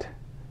after that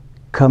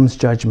comes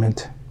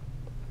judgment.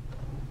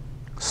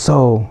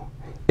 So,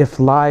 if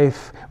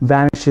life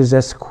vanishes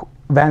as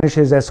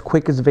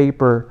quick as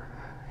vapor,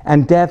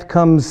 and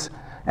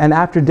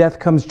after death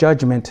comes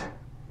judgment,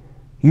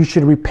 you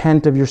should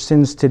repent of your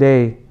sins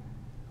today,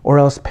 or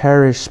else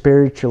perish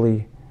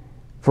spiritually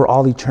for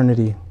all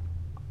eternity.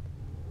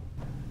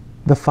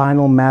 The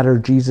final matter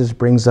Jesus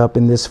brings up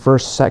in this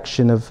first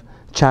section of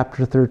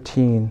chapter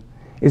 13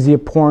 is the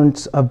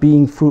importance of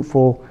being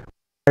fruitful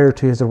prior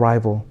to his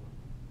arrival.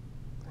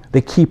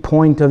 The key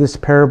point of this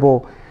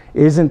parable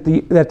isn't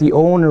that the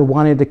owner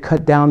wanted to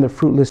cut down the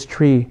fruitless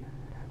tree,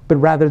 but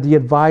rather the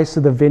advice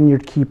of the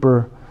vineyard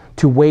keeper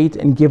to wait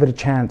and give it a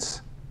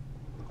chance,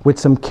 with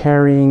some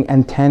caring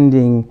and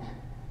tending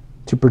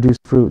to produce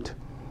fruit.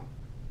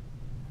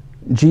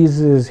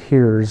 Jesus'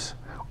 hearers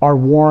are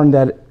warned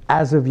that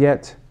as of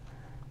yet,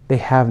 they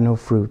have no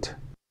fruit.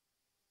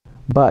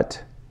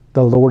 But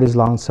the Lord is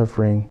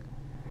long-suffering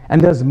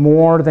and does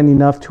more than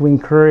enough to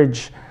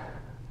encourage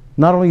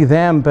not only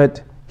them,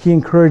 but he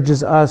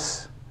encourages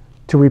us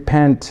to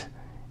repent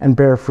and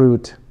bear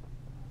fruit.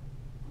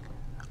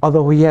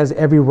 Although he has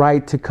every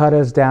right to cut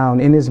us down,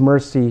 in his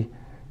mercy,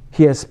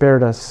 he has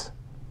spared us.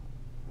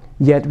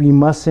 Yet we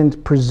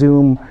mustn't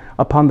presume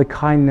upon the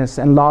kindness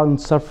and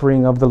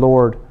long-suffering of the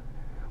Lord,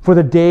 for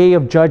the day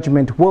of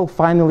judgment will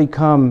finally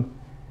come,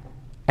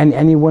 and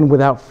anyone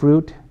without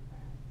fruit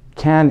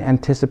can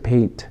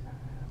anticipate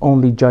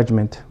only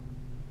judgment.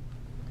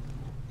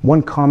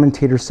 One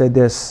commentator said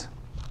this: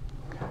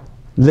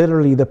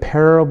 literally, the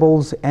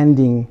parable's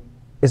ending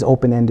is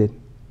open-ended,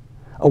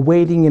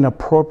 awaiting an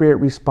appropriate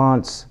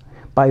response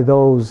by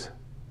those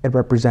it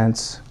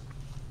represents.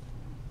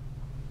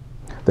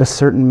 The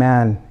certain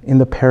man in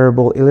the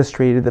parable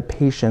illustrated the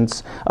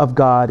patience of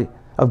God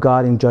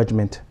in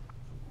judgment.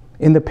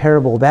 In the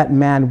parable, that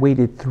man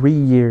waited 3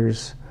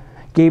 years,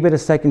 gave it a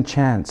second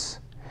chance,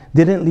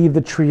 didn't leave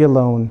the tree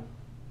alone,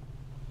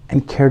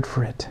 and cared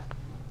for it.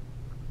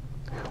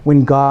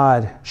 When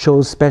God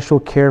shows special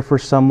care for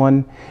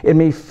someone, it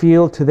may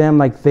feel to them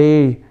like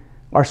they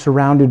are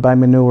surrounded by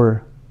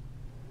manure,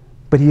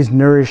 but he's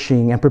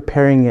nourishing and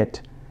preparing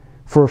it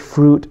for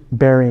fruit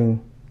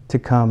bearing to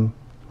come.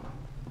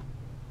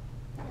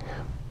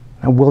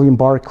 And William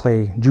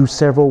Barclay drew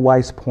several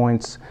wise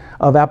points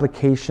of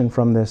application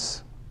from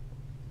this.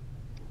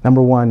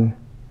 Number 1,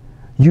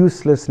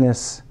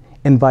 uselessness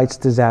invites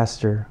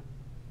disaster.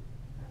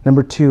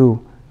 Number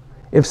 2,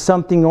 if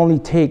something only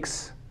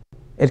takes,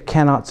 it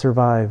cannot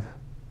survive.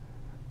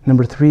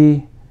 Number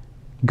 3,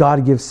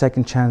 God gives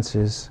second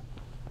chances.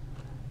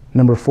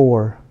 Number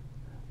 4,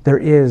 there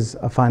is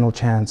a final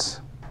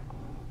chance.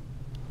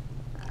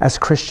 As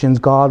Christians,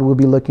 God will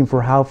be looking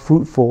for how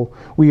fruitful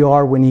we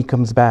are when he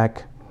comes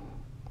back.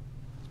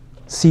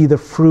 See, the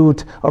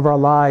fruit of our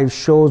lives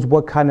shows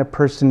what kind of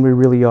person we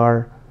really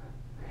are.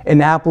 An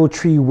apple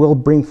tree will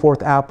bring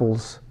forth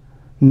apples,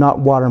 not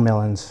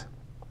watermelons.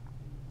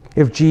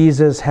 If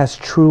Jesus has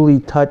truly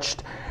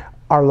touched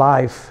our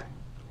life,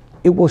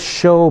 it will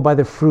show by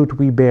the fruit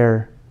we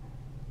bear,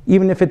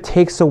 even if it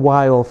takes a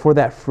while for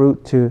that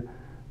fruit to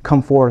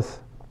come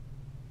forth.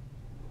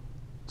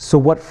 So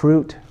what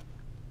fruit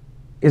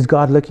is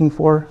God looking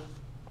for?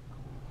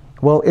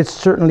 Well, it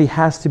certainly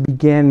has to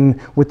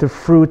begin with the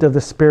fruit of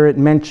the Spirit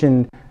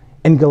mentioned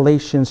in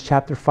Galatians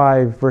chapter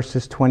 5,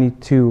 verses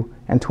 22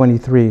 and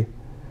 23.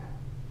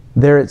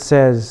 There it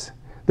says,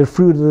 the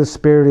fruit of the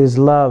Spirit is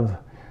love,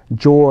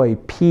 joy,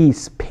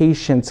 peace,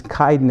 patience,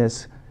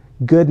 kindness,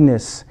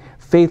 goodness,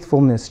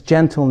 faithfulness,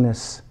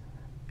 gentleness,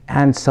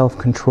 and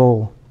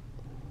self-control.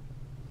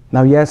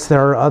 Now, yes,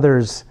 there are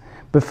others,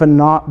 but for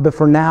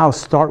now,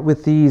 start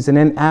with these and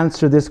then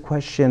answer this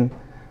question.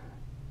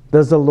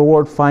 Does the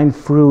Lord find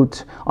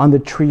fruit on the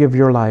tree of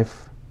your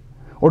life?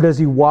 Or does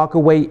he walk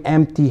away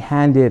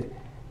empty-handed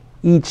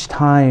each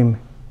time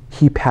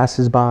he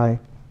passes by?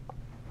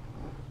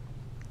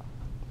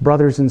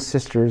 Brothers and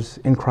sisters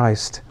in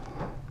Christ,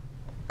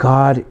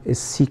 God is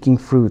seeking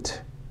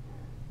fruit.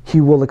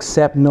 He will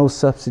accept no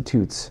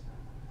substitutes.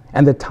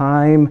 And the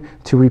time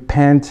to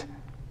repent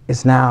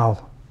is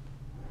now.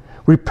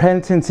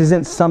 Repentance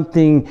isn't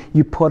something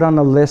you put on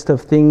a list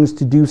of things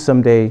to do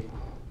someday.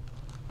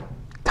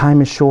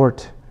 Time is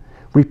short.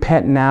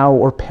 Repent now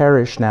or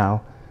perish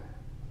now.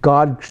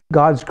 God's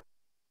grace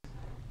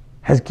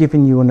has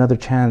given you another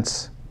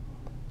chance.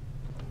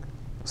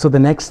 So the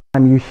next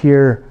time you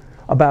hear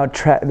about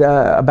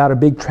a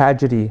big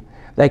tragedy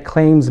that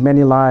claims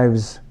many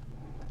lives,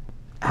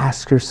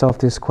 ask yourself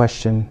this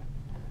question.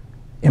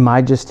 Am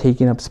I just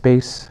taking up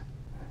space?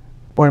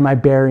 Or am I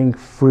bearing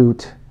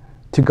fruit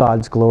to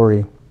God's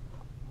glory?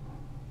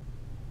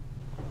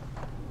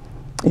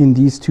 In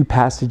these two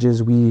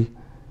passages we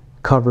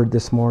covered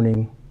this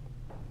morning,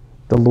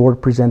 the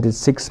Lord presented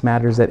 6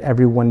 matters that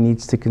everyone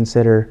needs to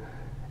consider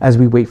as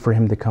we wait for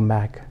him to come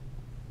back.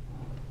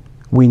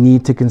 We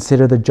need to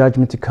consider the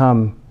judgment to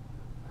come,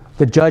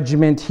 the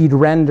judgment he'd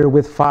render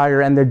with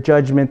fire, and the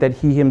judgment that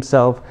he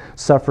himself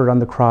suffered on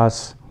the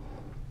cross.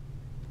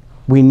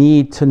 We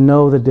need to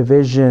know the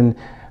division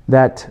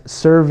that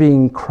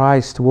serving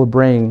Christ will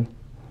bring.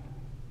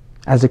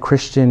 As a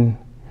Christian,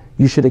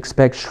 you should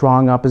expect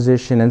strong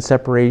opposition and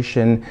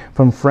separation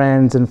from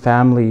friends and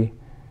family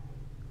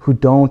who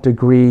don't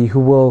agree, who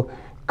will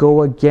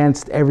go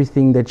against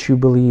everything that you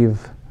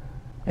believe.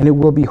 And it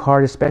will be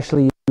hard,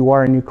 especially if you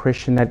are a new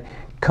Christian that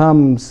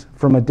comes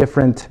from a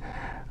different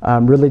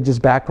religious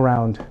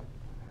background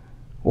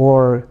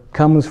or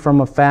comes from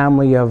a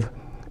family of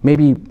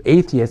maybe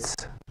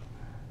atheists.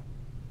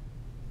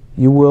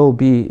 You will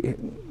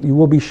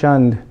be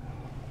shunned.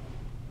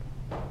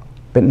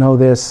 But know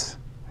this,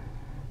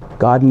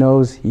 God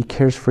knows he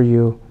cares for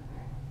you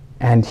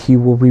and he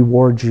will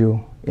reward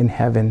you in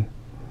heaven.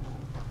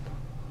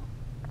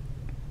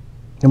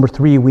 Number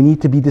 3, we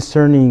need to be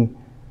discerning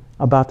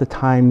about the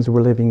times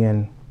we're living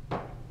in.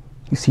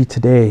 You see,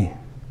 today,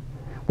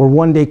 we're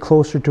one day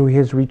closer to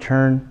his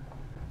return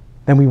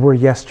than we were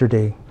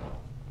yesterday.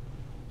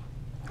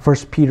 1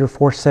 Peter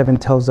 4:7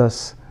 tells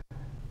us,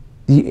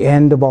 the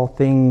end of all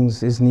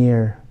things is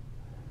near.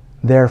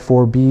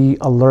 Therefore, be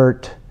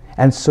alert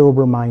and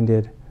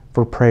sober-minded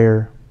for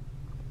prayer.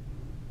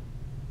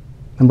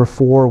 Number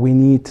 4, we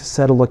need to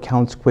settle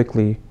accounts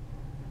quickly,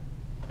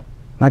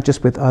 not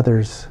just with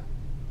others,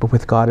 but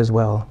with God as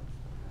well.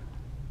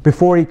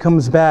 Before he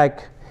comes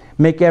back,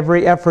 make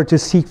every effort to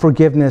seek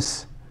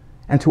forgiveness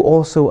and to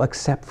also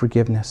accept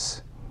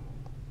forgiveness.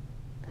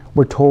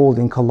 We're told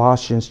in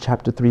Colossians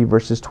chapter 3,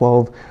 verses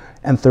 12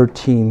 and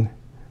 13,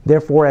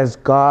 therefore, as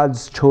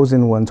God's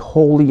chosen ones,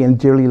 holy and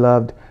dearly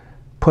loved,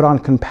 put on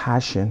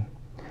compassion,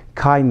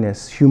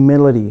 kindness,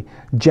 humility,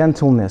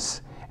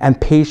 gentleness, and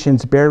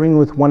patience, bearing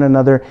with one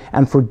another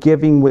and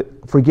forgiving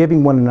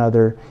one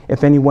another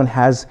if anyone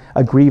has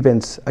a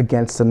grievance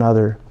against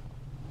another.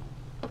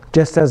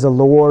 Just as the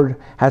Lord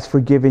has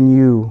forgiven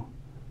you,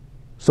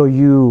 so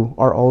you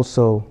are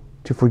also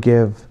to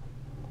forgive.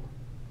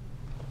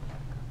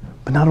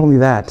 But not only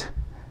that,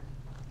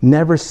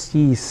 never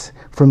cease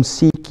from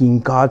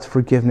seeking God's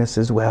forgiveness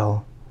as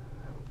well.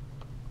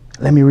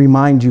 Let me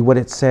remind you what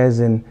it says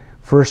in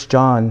 1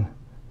 John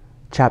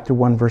chapter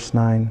 1, verse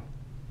 9.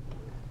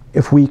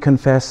 If we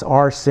confess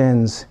our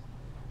sins,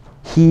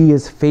 he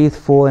is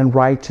faithful and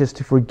righteous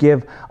to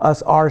forgive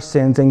us our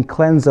sins and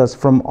cleanse us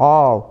from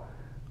all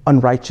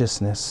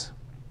unrighteousness.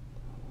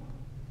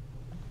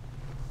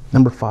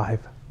 Number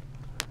 5,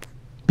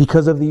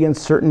 because of the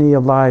uncertainty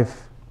of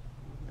life,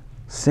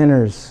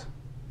 sinners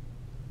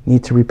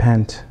need to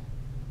repent.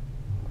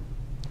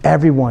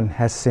 Everyone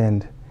has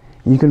sinned.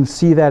 You can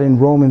see that in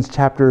Romans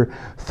chapter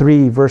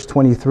 3, verse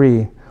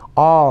 23.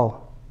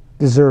 All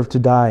deserve to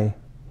die.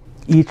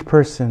 Each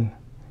person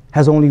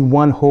has only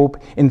one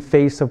hope in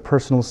face of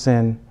personal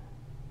sin.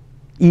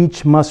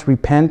 Each must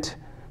repent,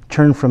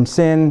 turn from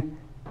sin,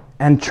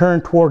 and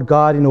turn toward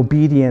God in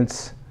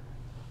obedience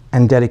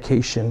and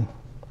dedication.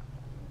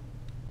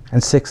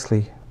 And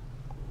 6thly,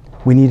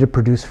 we need to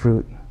produce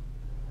fruit.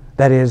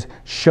 That is,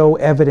 show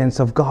evidence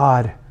of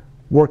God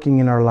working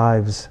in our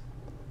lives.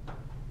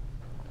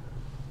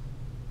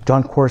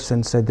 John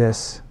Corson said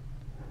this,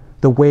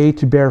 the way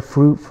to bear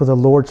fruit for the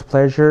Lord's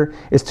pleasure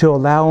is to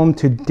allow him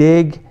to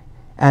dig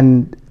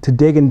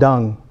in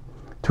dung,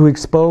 to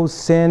expose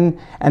sin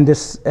and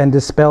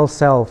dispel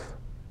self,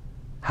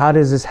 How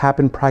does this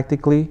happen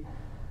practically?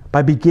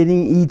 By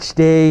beginning each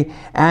day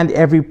and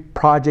every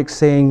project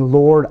saying,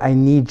 Lord, I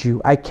need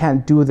you. I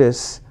can't do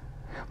this.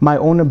 My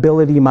own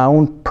ability, my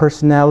own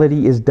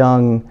personality is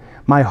dung.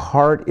 My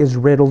heart is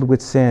riddled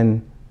with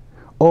sin.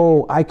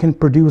 Oh, I can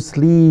produce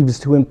leaves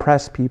to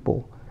impress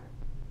people,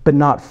 but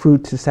not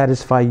fruit to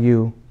satisfy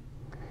you.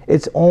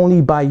 It's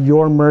only by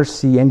your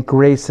mercy and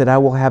grace that I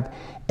will have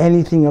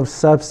anything of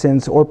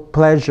substance or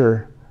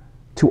pleasure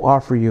to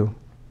offer you.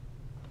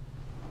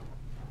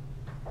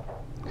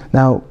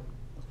 Now,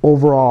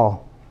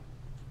 overall,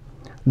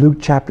 Luke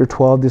chapter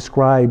 12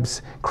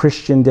 describes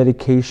Christian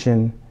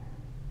dedication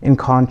in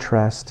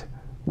contrast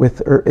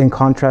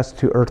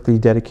to earthly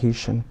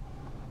dedication.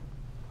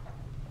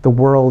 The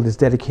world is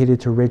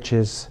dedicated to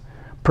riches,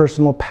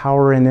 personal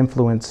power and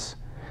influence,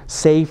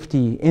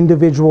 safety,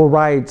 individual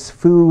rights,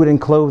 food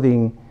and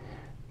clothing,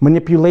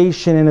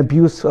 manipulation and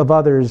abuse of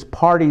others,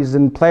 parties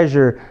and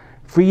pleasure,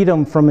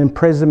 freedom from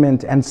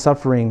imprisonment and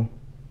suffering.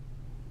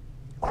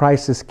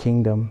 Christ's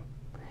kingdom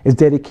is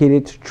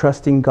dedicated to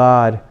trusting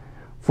God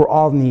for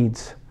all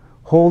needs,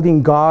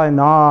 holding God in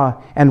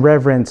awe and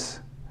reverence,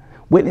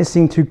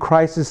 witnessing to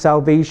Christ's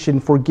salvation,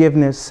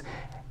 forgiveness,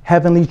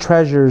 heavenly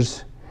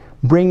treasures,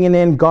 bringing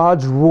in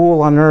God's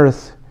rule on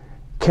earth,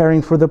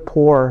 caring for the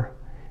poor,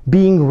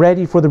 being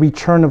ready for the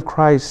return of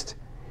Christ,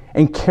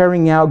 and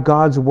carrying out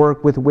God's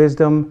work with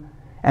wisdom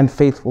and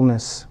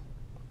faithfulness.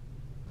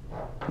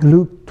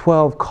 Luke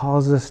 12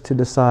 calls us to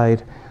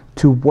decide,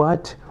 to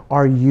what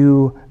are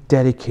you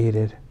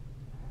dedicated?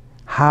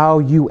 How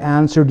you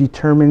answer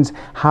determines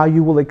how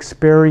you will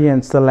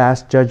experience the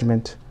last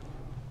judgment.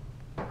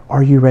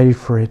 Are you ready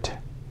for it?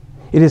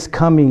 It is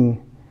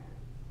coming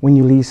when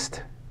you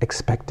least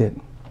expect it.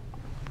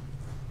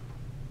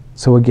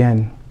 So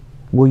again,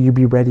 will you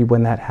be ready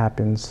when that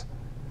happens?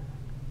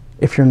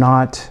 If you're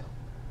not,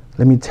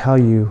 let me tell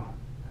you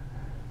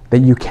that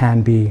you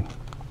can be.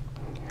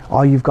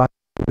 All you've got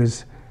to do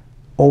is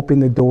open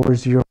the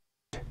doors of your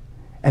heart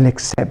and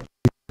accept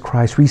Jesus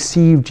Christ.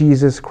 Receive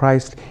Jesus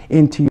Christ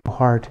into your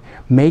heart.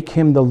 Make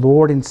him the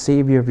Lord and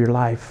Savior of your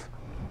life.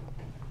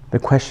 The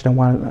question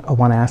I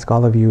want to ask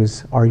all of you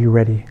is, are you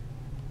ready?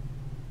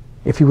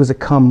 If he was to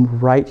come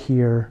right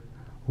here,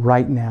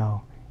 right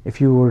now, if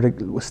you were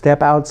to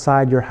step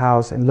outside your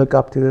house and look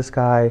up to the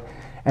sky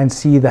and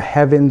see the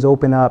heavens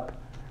open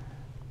up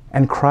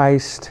and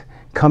Christ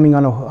coming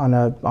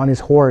on his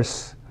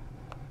horse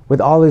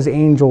with all his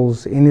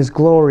angels in his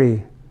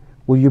glory,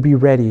 will you be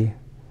ready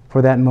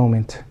for that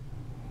moment?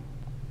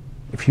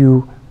 If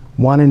you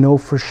want to know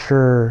for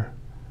sure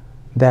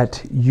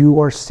that you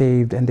are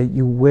saved and that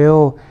you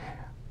will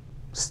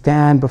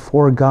stand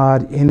before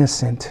God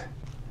innocent,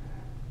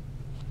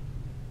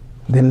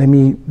 then let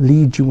me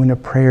lead you in a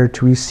prayer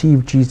to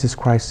receive Jesus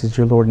Christ as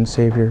your Lord and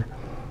Savior.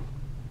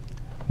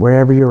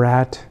 Wherever you're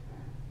at,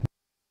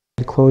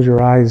 close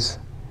your eyes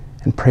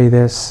and pray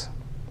this.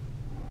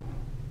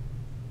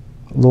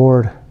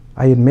 Lord,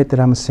 I admit that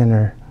I'm a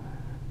sinner.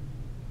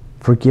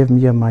 Forgive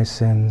me of my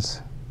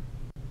sins.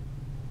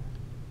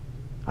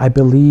 I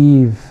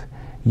believe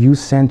you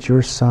sent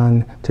your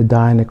Son to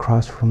die on the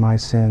cross for my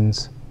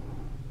sins.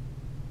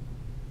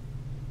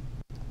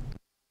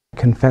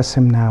 Confess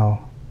him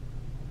now,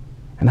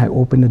 and I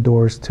open the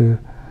doors to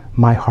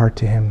my heart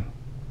to him.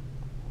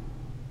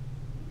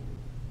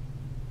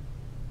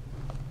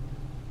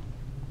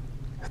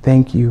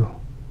 Thank you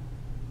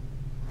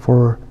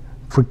for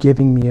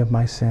forgiving me of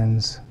my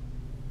sins.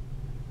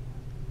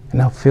 And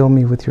now fill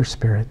me with your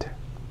Spirit.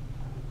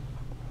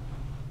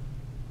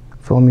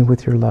 Fill me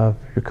with your love,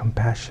 your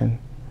compassion.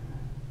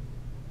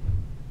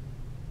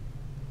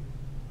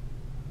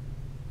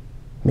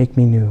 Make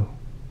me new.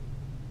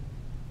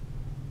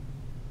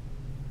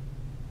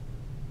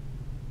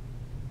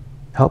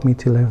 Help me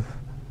to live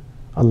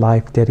a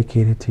life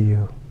dedicated to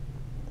you.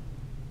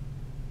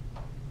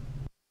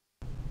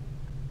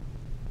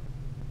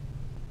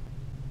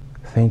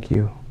 Thank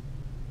you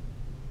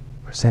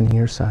for sending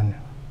your Son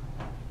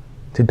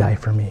to die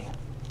for me.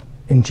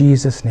 In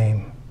Jesus'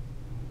 name,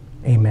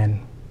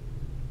 amen.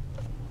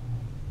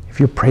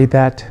 If you prayed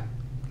that,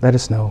 let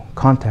us know.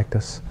 Contact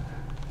us.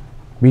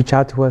 Reach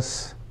out to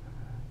us.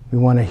 We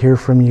want to hear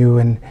from you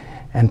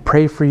and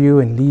pray for you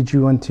and lead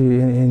you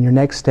in your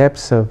next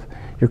steps of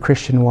your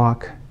Christian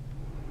walk.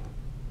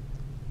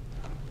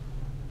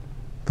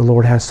 The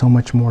Lord has so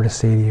much more to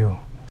say to you,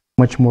 so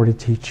much more to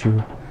teach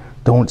you.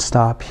 Don't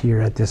stop here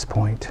at this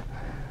point.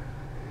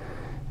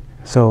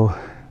 So,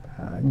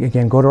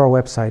 again, go to our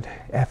website,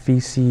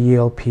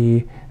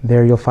 FECELP.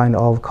 There you'll find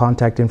all the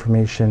contact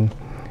information,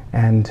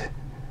 and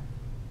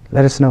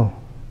let us know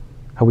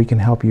how we can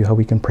help you, how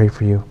we can pray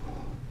for you.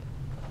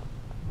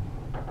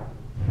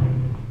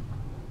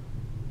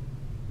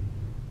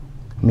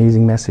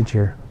 Amazing message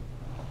here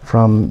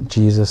from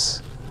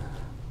Jesus.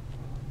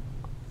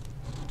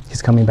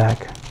 He's coming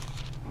back.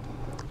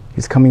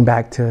 He's coming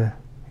back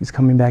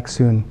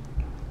soon.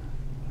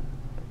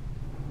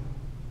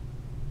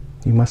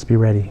 You must be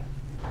ready.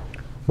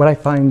 What I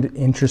find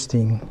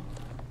interesting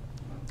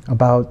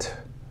about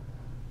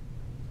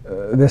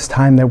this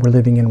time that we're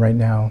living in right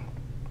now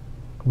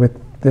with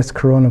this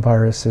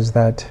coronavirus is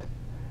that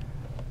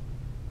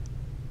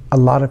a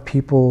lot of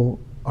people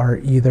are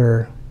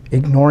either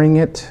ignoring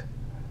it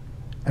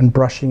and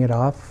brushing it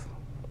off,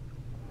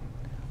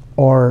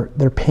 or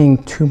they're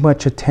paying too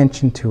much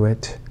attention to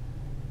it,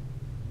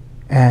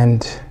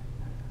 and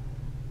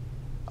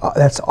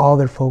that's all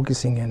they're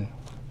focusing in.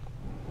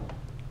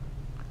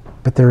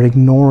 But they're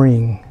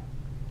ignoring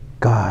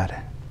God.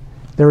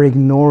 They're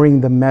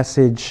ignoring the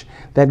message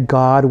that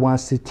God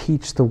wants to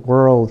teach the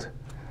world,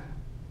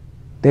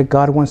 that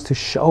God wants to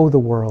show the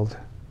world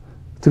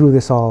through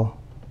this all.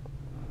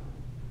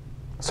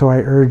 So I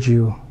urge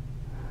you,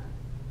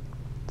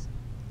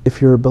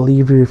 if you're a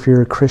believer, if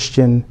you're a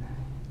Christian,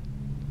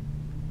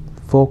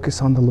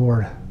 focus on the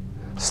Lord.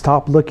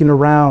 Stop looking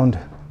around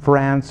for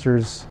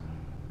answers.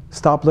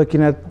 Stop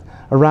looking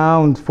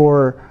around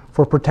for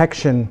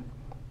protection.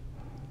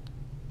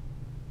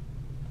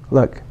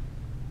 Look,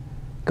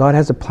 God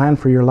has a plan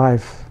for your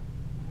life,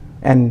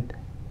 and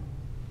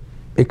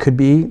it could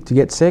be to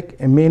get sick,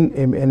 and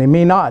it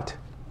may not.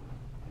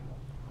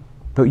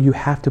 But you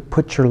have to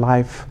put your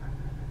life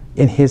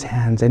in His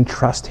hands and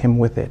trust Him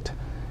with it.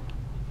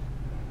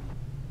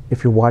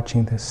 If you're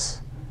watching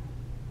this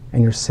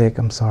and you're sick,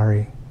 I'm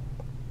sorry.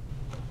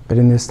 But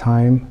in this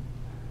time,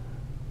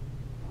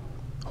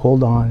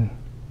 hold on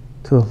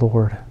to the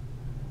Lord.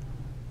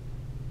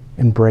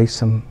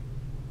 Embrace Him.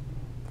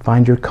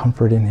 Find your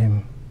comfort in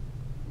Him.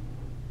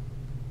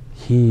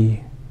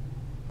 He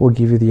will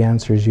give you the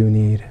answers you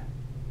need.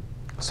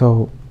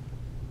 So,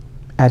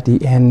 at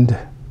the end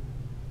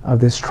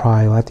of this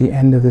trial, at the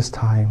end of this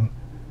time,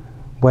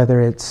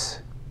 whether you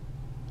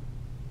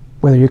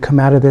come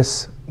out of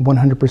this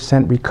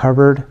 100%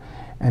 recovered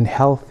and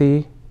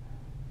healthy,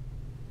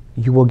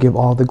 you will give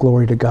all the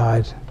glory to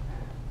God.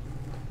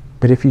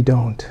 But if you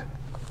don't,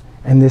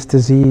 and this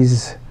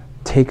disease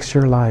takes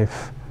your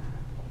life,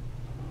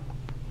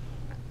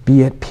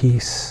 be at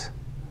peace,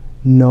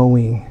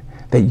 knowing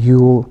that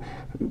you'll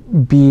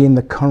be in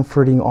the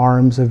comforting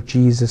arms of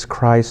Jesus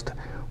Christ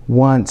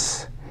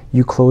once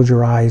you close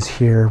your eyes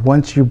here.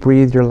 Once you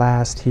breathe your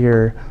last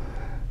here,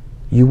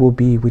 you will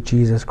be with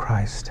Jesus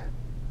Christ.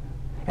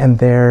 And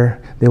there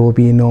will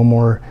be no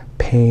more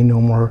pain, no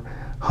more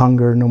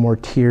hunger, no more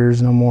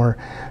tears, no more...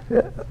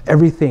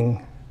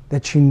 everything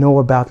that you know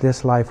about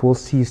this life will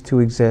cease to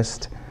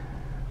exist.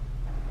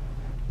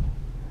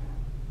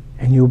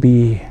 And you'll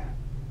be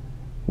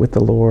with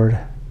the Lord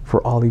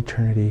for all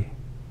eternity,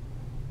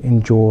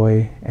 in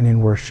joy and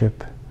in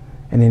worship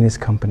and in His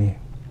company.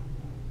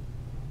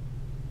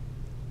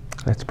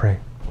 Let's pray.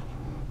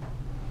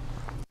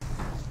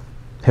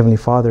 Heavenly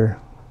Father,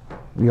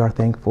 we are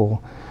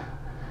thankful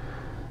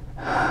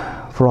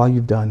for all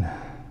You've done.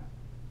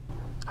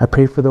 I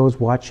pray for those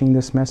watching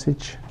this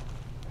message.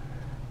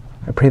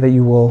 I pray that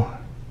You will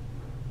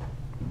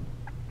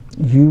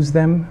use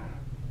them,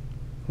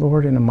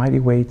 Lord, in a mighty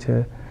way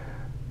to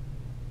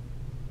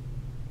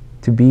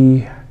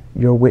be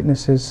Your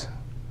witnesses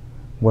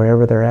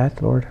wherever they're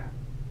at, Lord.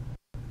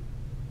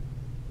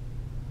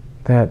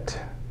 That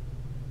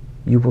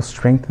You will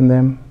strengthen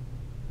them.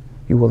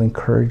 You will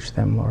encourage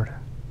them, Lord.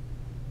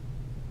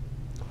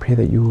 I pray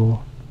that You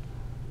will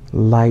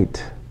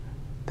light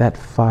that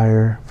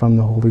fire from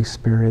the Holy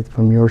Spirit,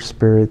 from Your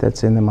Spirit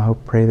that's in them. I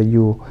pray that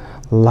You will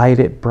light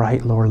it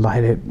bright, Lord.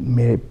 Light it.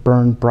 May it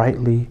burn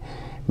brightly.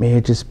 May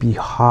it just be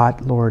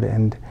hot, Lord,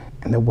 and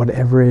that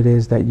whatever it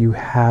is that You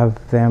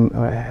have them,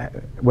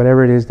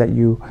 whatever it is that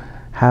You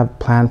have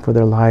planned for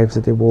their lives,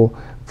 that they will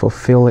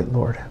fulfill it,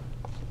 Lord,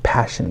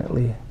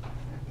 passionately.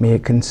 May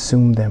it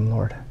consume them,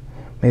 Lord.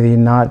 May they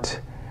not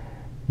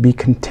be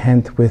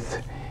content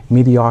with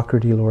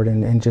mediocrity, Lord,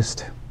 and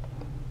just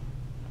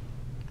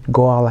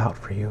go all out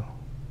for You.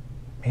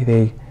 May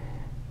they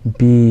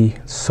be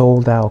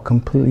sold out,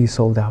 completely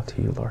sold out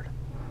to You, Lord.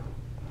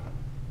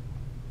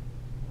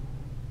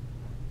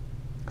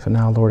 So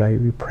now,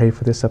 Lord, we pray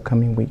for this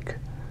upcoming week.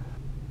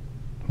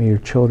 May Your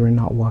children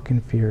not walk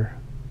in fear,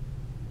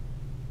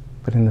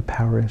 but in the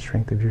power and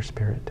strength of Your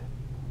Spirit.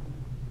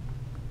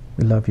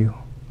 We love You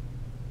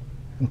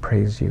and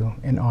praise You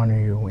and honor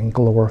You and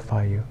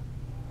glorify You.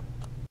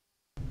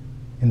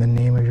 In the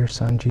name of Your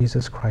Son,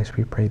 Jesus Christ,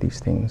 we pray these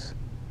things.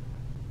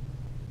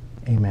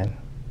 Amen.